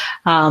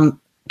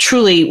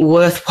truly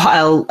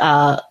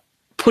worthwhile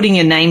putting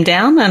your name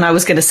down. And I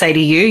was going to say to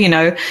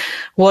you,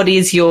 what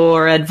is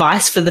your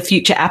advice for the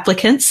future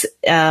applicants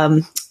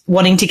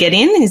wanting to get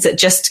in? Is it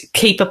just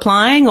keep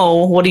applying,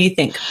 or what do you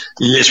think?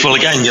 Yes, well,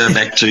 again, going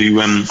back to,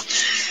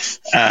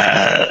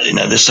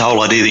 this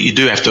whole idea that you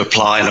do have to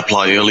apply and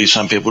apply early.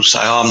 Some people say,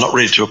 I'm not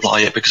ready to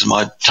apply yet because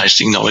my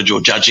tasting knowledge or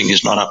judging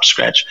is not up to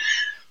scratch.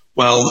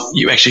 Well,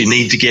 you actually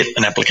need to get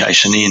an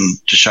application in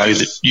to show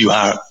that you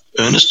are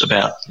earnest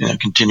about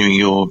continuing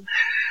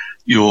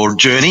your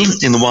journey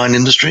in the wine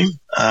industry.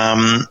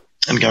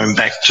 And going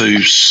back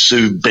to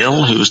Sue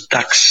Bell, who was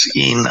Dux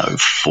in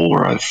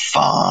 04,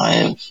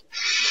 05,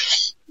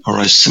 or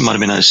it might have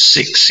been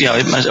 06.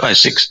 Yeah,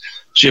 06.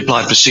 She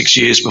applied for 6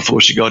 years before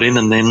she got in,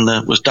 and then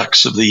was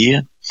Dux of the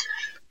Year.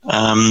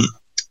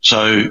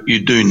 So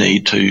you do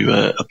need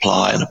to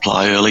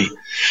apply early.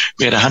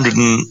 We had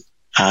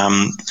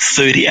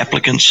 130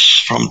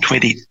 applicants from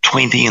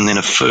 2020, and then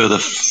a further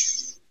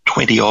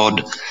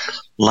 20-odd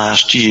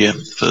last year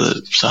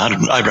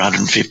over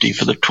 150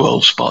 for the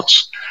 12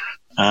 spots.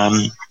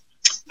 And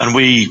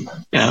we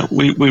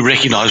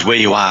recognise where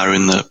you are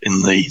in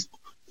the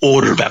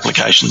order of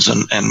applications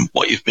and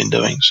what you've been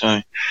doing.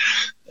 So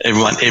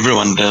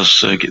everyone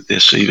does get their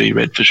CV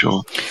read for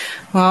sure.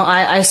 Well,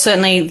 I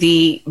certainly,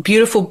 the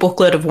beautiful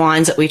booklet of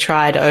wines that we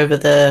tried over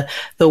the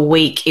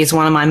week is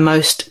one of my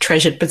most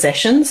treasured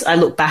possessions. I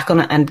look back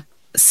on it and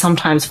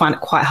sometimes find it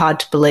quite hard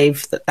to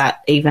believe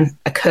that even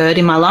occurred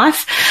in my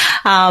life.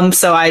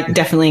 So I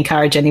definitely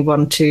encourage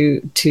anyone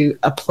to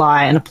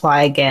apply and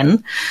apply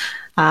again.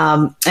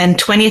 And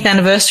 20th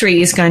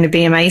anniversary is going to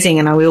be amazing,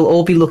 and I will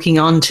all be looking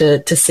on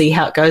to see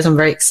how it goes. I'm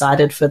very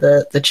excited for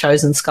the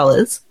chosen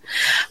scholars.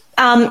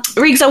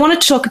 Riggs, I wanted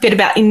to talk a bit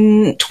about,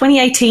 in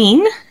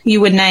 2018,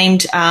 you were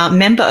named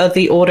member of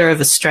the Order of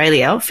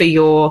Australia for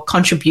your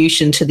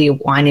contribution to the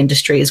wine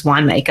industry as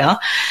winemaker.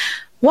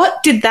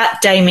 What did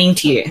that day mean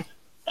to you?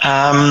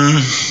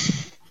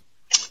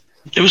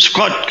 It was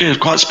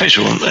quite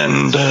special,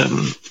 and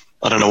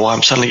I don't know why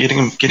I'm suddenly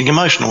getting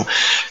emotional.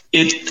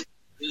 It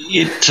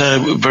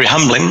very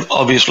humbling,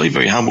 obviously,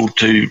 very humbled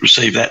to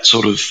receive that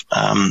sort of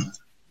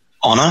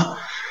honour.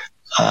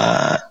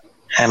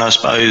 And I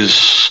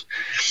suppose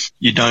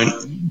you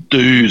don't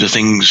do the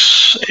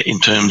things in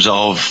terms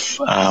of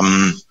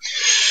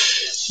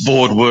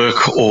board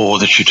work or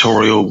the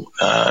tutorial.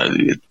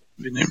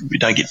 We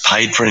don't get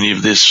paid for any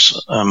of this.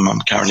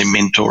 I'm currently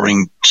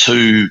mentoring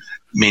 2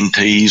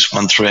 mentees,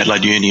 one through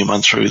Adelaide Uni and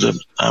one through the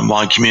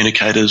Wine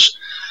Communicators.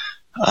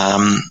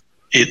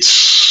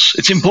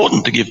 It's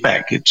important to give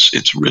back.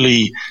 It's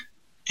really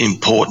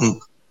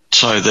important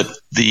so that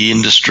the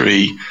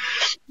industry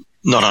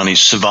not only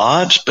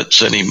survived, but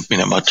certainly,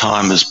 my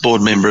time as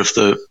board member of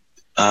the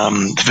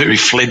very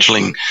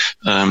fledgling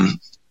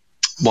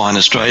Wine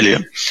Australia,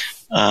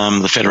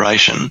 the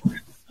federation,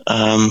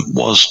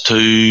 was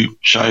to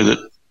show that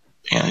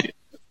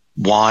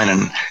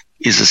wine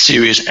is a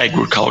serious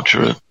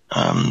agricultural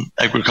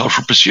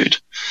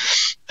pursuit,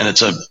 and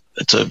it's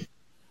a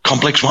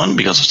complex one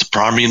because it's a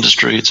primary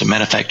industry, it's a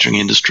manufacturing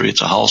industry,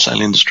 it's a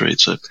wholesale industry,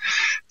 it's a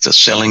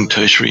selling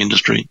tertiary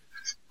industry,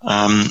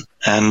 and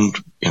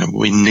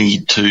we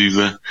need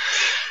to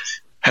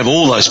have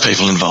all those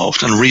people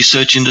involved, and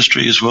research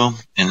industry as well.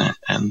 I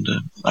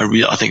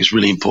think it's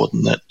really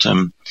important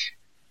that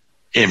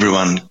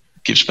everyone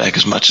gives back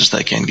as much as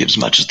they can, gives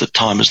as much as the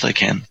time as they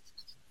can.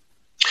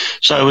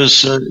 So it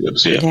was a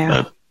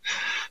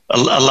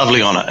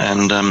lovely honour,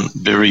 and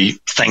very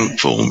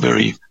thankful and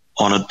very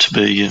honoured to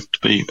be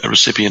a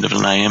recipient of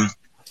an AM.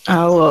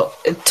 Oh, well,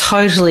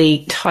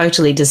 totally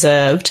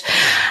deserved.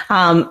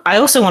 I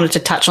also wanted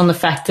to touch on the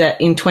fact that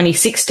in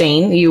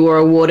 2016, you were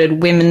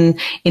awarded Women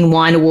in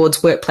Wine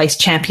Awards Workplace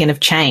Champion of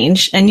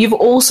Change. And you've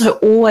also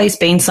always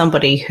been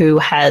somebody who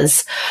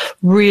has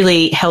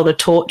really held a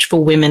torch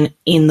for women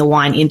in the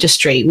wine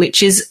industry,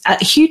 which is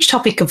a huge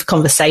topic of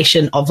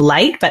conversation of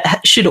late,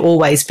 but should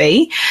always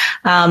be.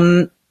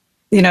 How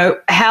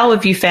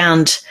have you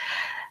found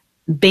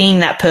being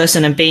that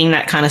person and being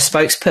that kind of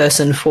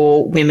spokesperson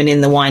for women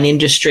in the wine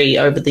industry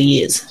over the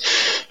years?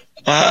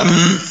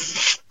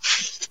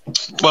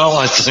 Well,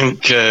 I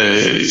think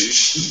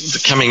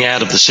coming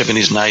out of the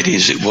 70s and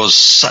 80s, it was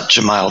such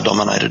a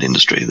male-dominated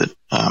industry that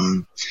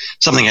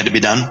something had to be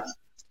done.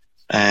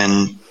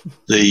 And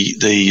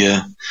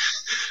the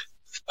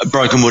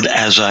Brokenwood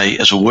as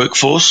a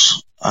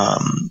workforce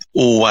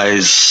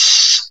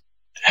always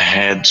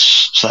had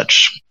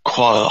such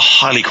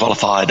highly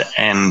qualified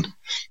and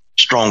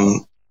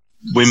strong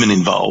women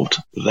involved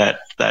that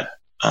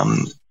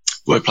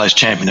Workplace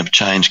Champion of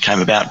Change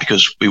came about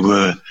because we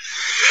were,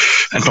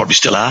 and probably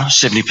still are,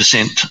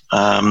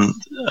 70%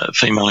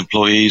 female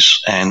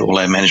employees, and all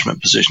our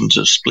management positions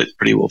are split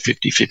pretty well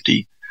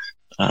 50-50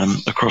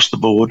 across the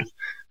board.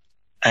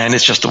 And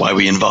it's just the way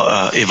we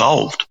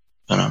evolved.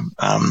 Our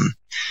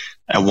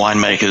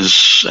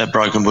winemakers at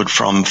Brokenwood,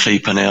 from Fee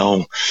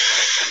Purnell,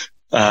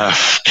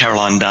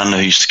 Caroline Dunn, who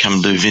used to come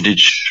and did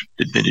vintage,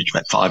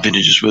 about 5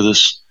 vintages with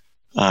us,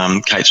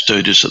 Kate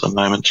Sturgis at the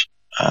moment.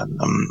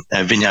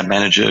 Our vineyard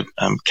manager,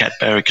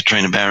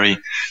 Katrina Barry,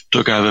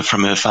 took over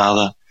from her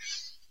father.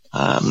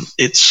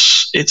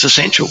 It's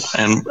essential,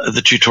 and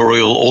the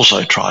tutorial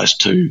also tries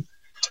to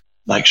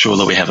make sure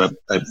that we have a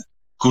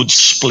good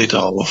split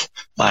of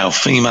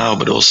male-female,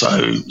 but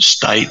also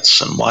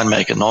states and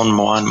winemaker,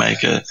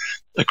 non-winemaker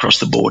across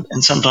the board.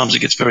 And sometimes it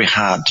gets very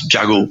hard to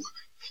juggle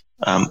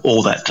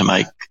all that to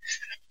make,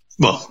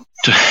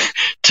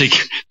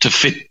 to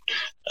fit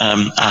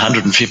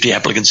 150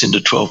 applicants into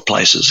 12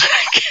 places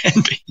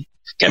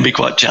can be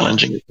quite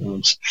challenging at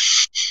times.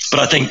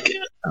 But I think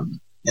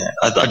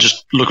I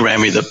just look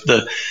around me,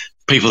 the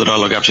people that I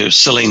look up to,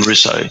 Celine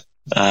Risso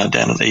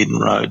down at Eden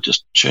Road,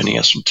 just churning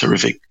us some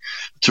terrific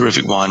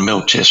wine.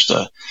 Mel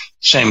Chester,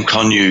 Sam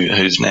Connew,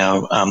 who's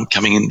now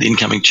the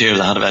incoming chair of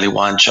the Hunter Valley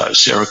Wine Show,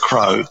 Sarah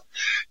Crowe,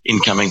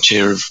 incoming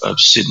chair of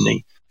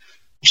Sydney,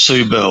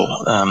 Sue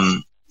Bell,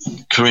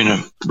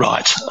 Karina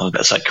Wright, I was about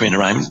to say Karina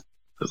Raymond,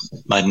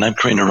 maiden name,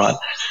 Karina Wright.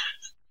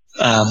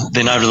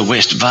 Then over to the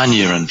west,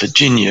 Vanya and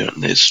Virginia.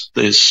 And there's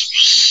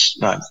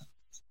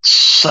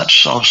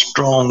such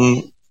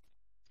strong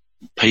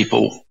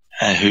people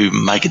who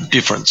make a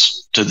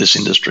difference to this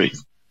industry.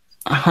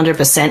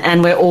 100%.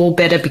 And we're all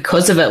better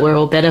because of it. We're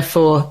all better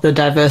for the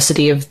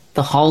diversity of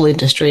the whole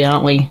industry,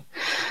 aren't we?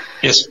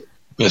 Yes.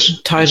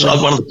 Totally.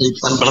 So one of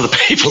the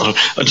people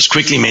I'll just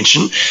quickly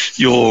mention,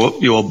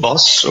 your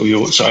boss, or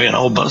an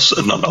old boss,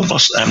 not old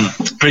boss,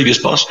 previous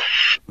boss,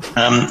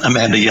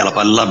 Amanda Yallop.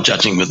 I love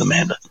judging with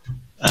Amanda.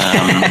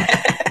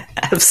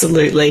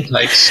 Absolutely.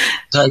 Takes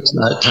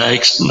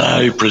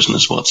no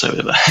prisoners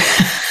whatsoever.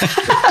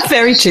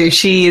 Very true.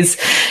 She's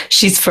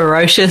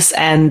ferocious,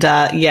 and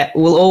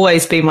will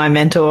always be my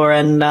mentor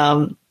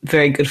and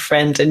very good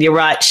friend. And you're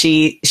right,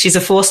 she's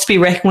a force to be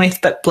reckoned with,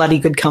 but bloody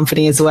good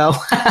company as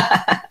well.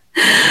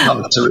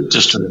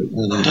 Just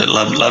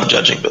love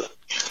judging with it.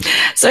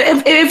 So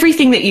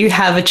everything that you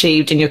have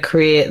achieved in your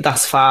career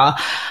thus far,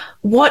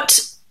 what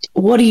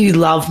do you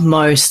love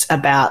most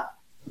about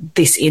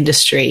this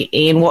industry,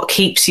 Ian? What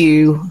keeps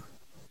you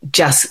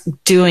just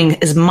doing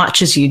as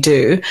much as you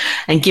do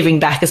and giving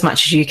back as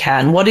much as you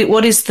can?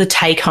 What is the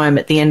take home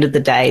at the end of the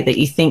day that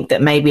you think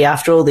that maybe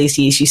after all these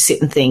years you sit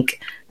and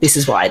think, this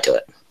is why I do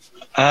it?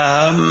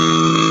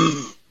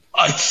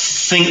 I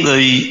think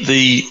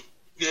the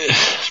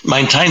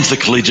maintains the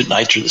collegiate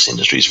nature of this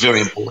industry is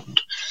very important.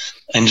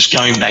 And just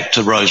going back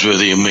to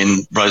Roseworthy, and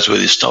when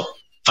Roseworthy stopped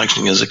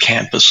functioning as a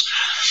campus,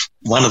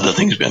 one of the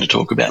things we're going to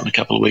talk about in a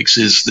couple of weeks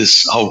is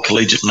this whole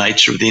collegiate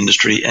nature of the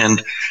industry.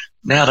 And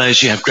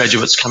nowadays you have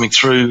graduates coming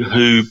through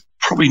who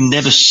probably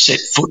never set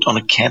foot on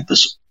a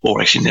campus,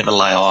 or actually never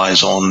lay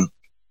eyes on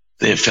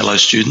their fellow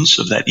students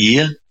of that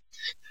year.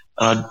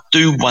 And I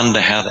do wonder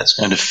how that's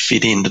going to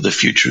fit into the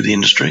future of the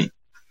industry,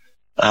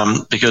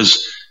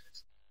 because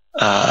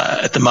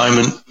at the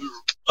moment,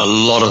 a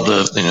lot of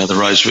the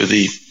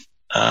Roseworthy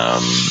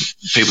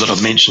people that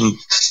I've mentioned,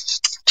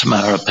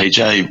 Tamara,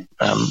 PJ,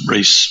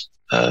 Reese,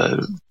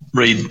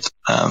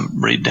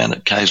 Reed down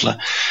at Kaysler,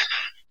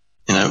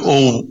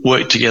 all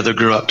worked together,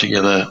 grew up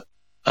together,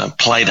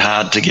 played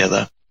hard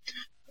together,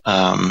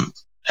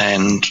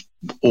 and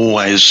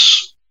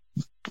always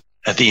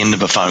at the end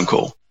of a phone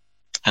call.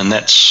 And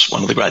that's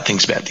one of the great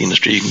things about the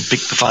industry. You can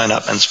pick the phone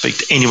up and speak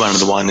to anyone in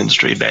the wine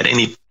industry about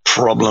any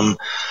problem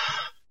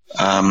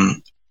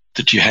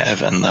that you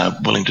have, and they're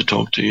willing to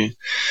talk to you.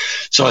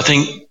 So I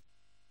think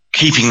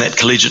keeping that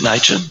collegiate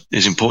nature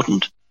is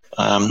important.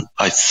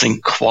 I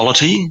think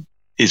quality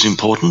is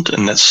important,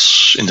 and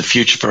that's in the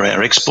future for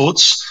our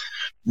exports,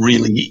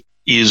 really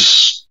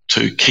is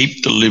to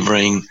keep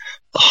delivering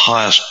the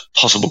highest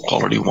possible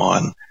quality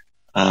wine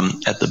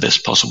at the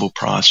best possible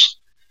price.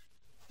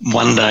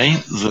 One day,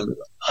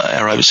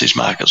 our overseas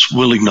markets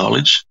will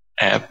acknowledge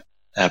our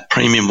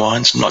premium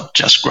wines, not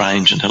just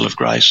Grange and Hill of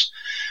Grace,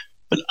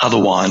 but other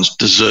wines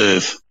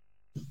deserve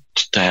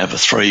to have a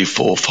 $300,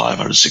 $400,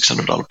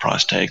 $500, $600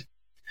 price tag.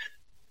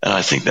 And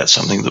I think that's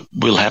something that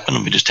will happen,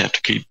 and we just have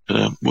to keep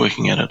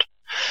working at it.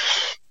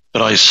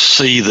 But I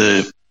see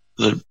the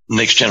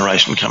next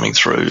generation coming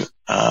through.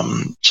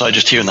 So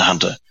just here in the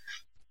Hunter,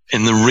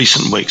 in the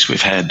recent weeks,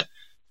 we've had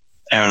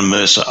Aaron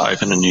Mercer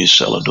open a new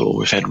cellar door.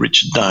 We've had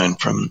Richard Doan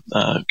from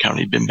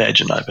currently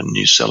Bimbadgen open a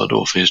new cellar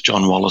door for his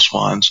John Wallace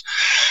wines.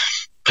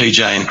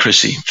 PJ and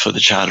Chrissy for the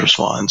Charteris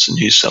wines, a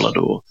new cellar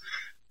door.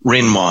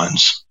 Wren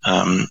Wines,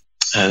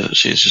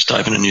 she's just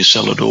opened a new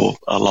cellar door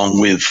along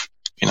with,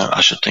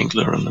 Usher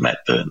Tinkler and the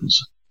Matt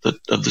Burtons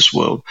of this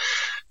world.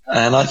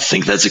 And I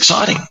think that's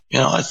exciting.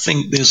 I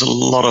think there's a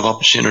lot of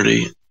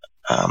opportunity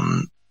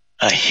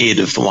ahead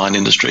of the wine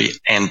industry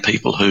and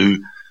people who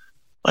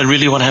they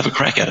really want to have a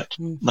crack at it.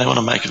 They want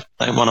to make it.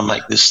 They want to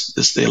make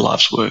this their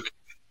life's work.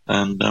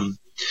 And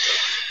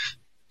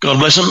God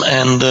bless them.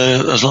 And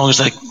as long as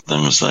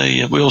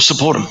they, we all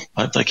support them.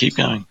 I hope they keep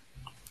going.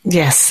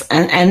 Yes,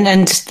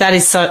 and that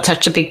is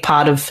such a big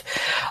part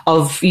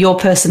of your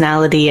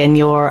personality and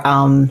your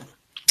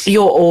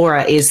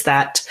aura is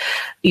that,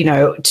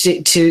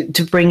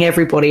 to bring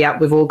everybody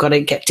up, we've all got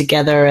to get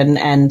together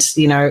and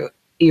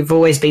you've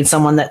always been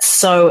someone that's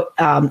so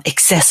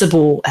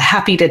accessible,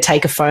 happy to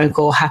take a phone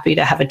call, happy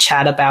to have a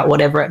chat about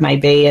whatever it may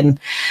be. And,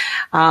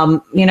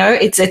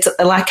 it's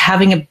like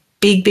having a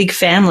big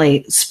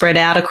family spread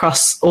out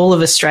across all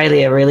of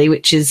Australia, really,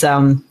 which is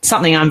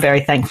something I'm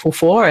very thankful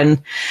for.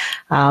 And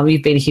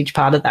you've been a huge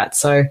part of that.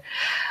 So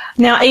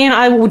now, Ian,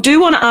 I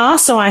do want to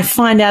ask, so I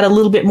find out a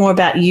little bit more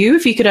about you.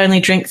 If you could only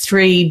drink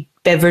 3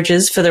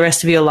 beverages for the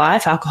rest of your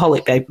life,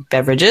 alcoholic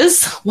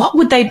beverages, what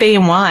would they be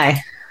and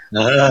why?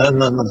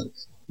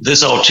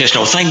 This old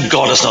chestnut. Thank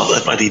God it's not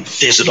that bloody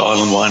desert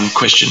island wine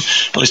question.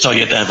 At least I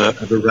get to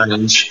have a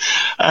range.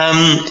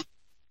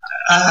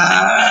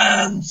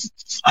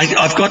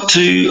 I've got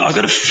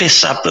to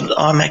fess up that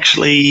I'm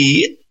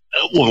actually,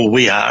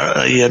 we are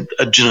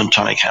a gin and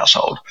tonic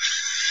household.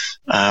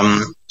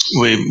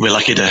 We're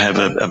lucky to have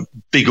a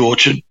big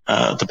orchard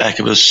at the back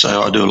of us,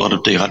 so I do a lot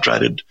of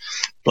dehydrated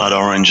blood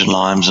orange and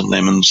limes and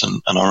lemons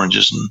and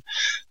oranges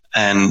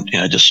and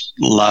just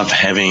love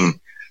having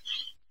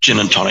gin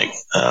and tonic.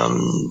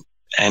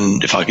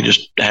 And if I could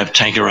just have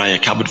Tanqueray, a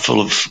cupboard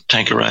full of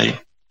Tanqueray,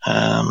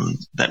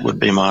 that would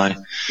be my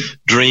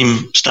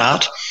dream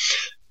start.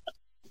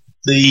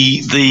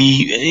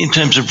 In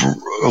terms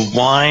of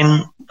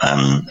wine,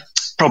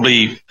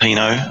 probably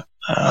Pinot,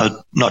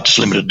 not just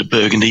limited to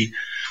Burgundy,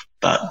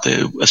 but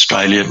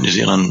Australia, New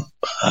Zealand,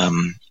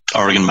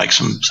 Oregon make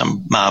some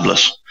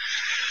marvellous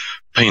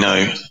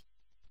Pinot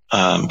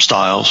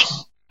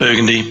styles.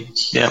 Burgundy,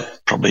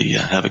 probably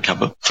have a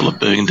cupboard full of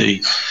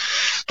Burgundy,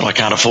 but I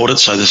can't afford it,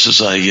 so this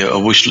is a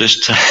wish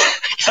list.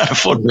 Can't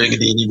afford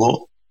Burgundy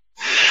anymore.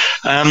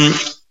 And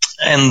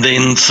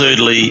then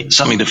thirdly,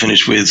 something to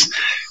finish with,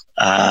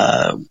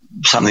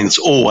 something that's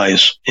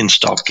always in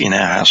stock in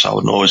our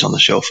household and always on the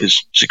shelf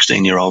is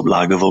 16-year-old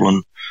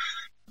Lagavulin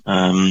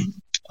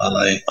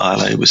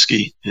Islay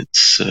whiskey.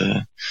 It's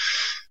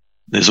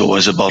there's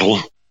always a bottle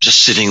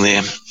just sitting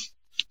there,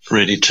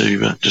 ready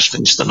to just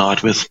finish the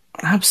night with.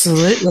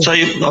 Absolutely. So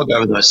I'll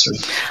go with those 3.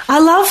 I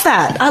love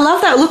that.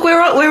 Look,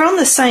 we're on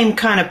the same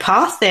kind of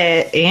path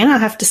there, Ian. I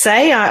have to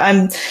say,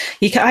 I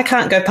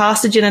can't go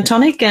past a gin and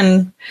tonic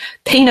and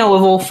Pinot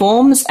of all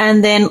forms,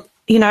 and then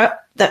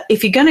that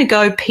if you're going to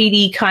go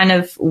peaty kind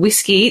of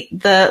whiskey,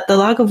 the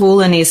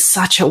Lagavulin is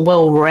such a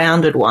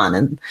well-rounded one,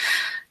 and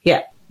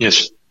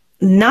yes,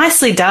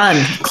 nicely done.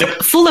 Yep.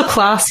 Full of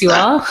class, you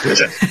are.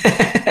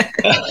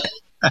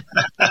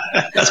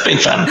 That's been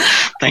fun.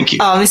 Thank you.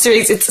 Oh, Mr.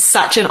 Riggs, it's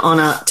such an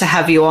honour to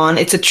have you on.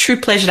 It's a true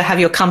pleasure to have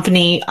your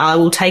company. I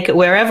will take it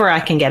wherever I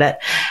can get it.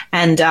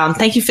 And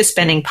thank you for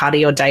spending part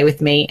of your day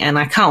with me. And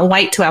I can't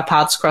wait till our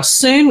paths cross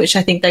soon, which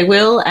I think they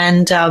will.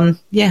 And,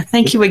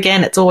 thank you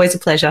again. It's always a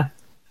pleasure.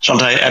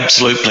 Shante,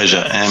 absolute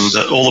pleasure, and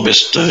all the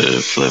best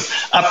for the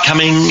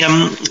upcoming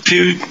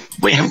few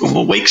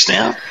weeks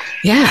now.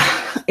 Yeah,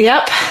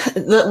 yep.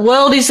 The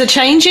world is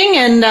a-changing,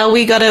 and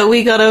we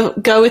gotta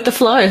go with the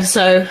flow.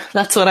 So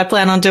that's what I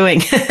plan on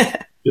doing.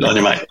 Good on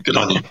you, mate. Good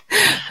on you.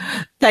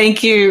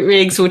 Thank you,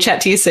 Riggs. We'll chat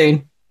to you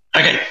soon.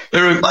 Okay,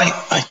 bye.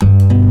 Bye.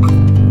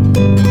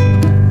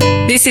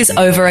 This is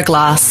Over a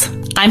Glass.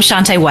 I'm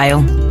Shante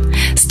Wale.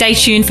 Stay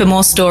tuned for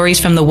more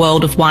stories from the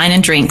world of wine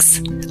and drinks.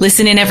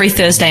 Listen in every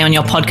Thursday on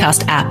your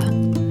podcast app.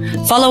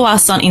 Follow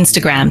us on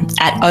Instagram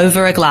at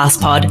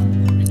overaglasspod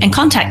and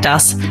contact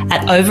us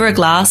at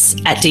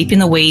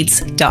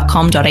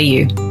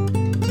overaglass@deepintheweeds.com.au.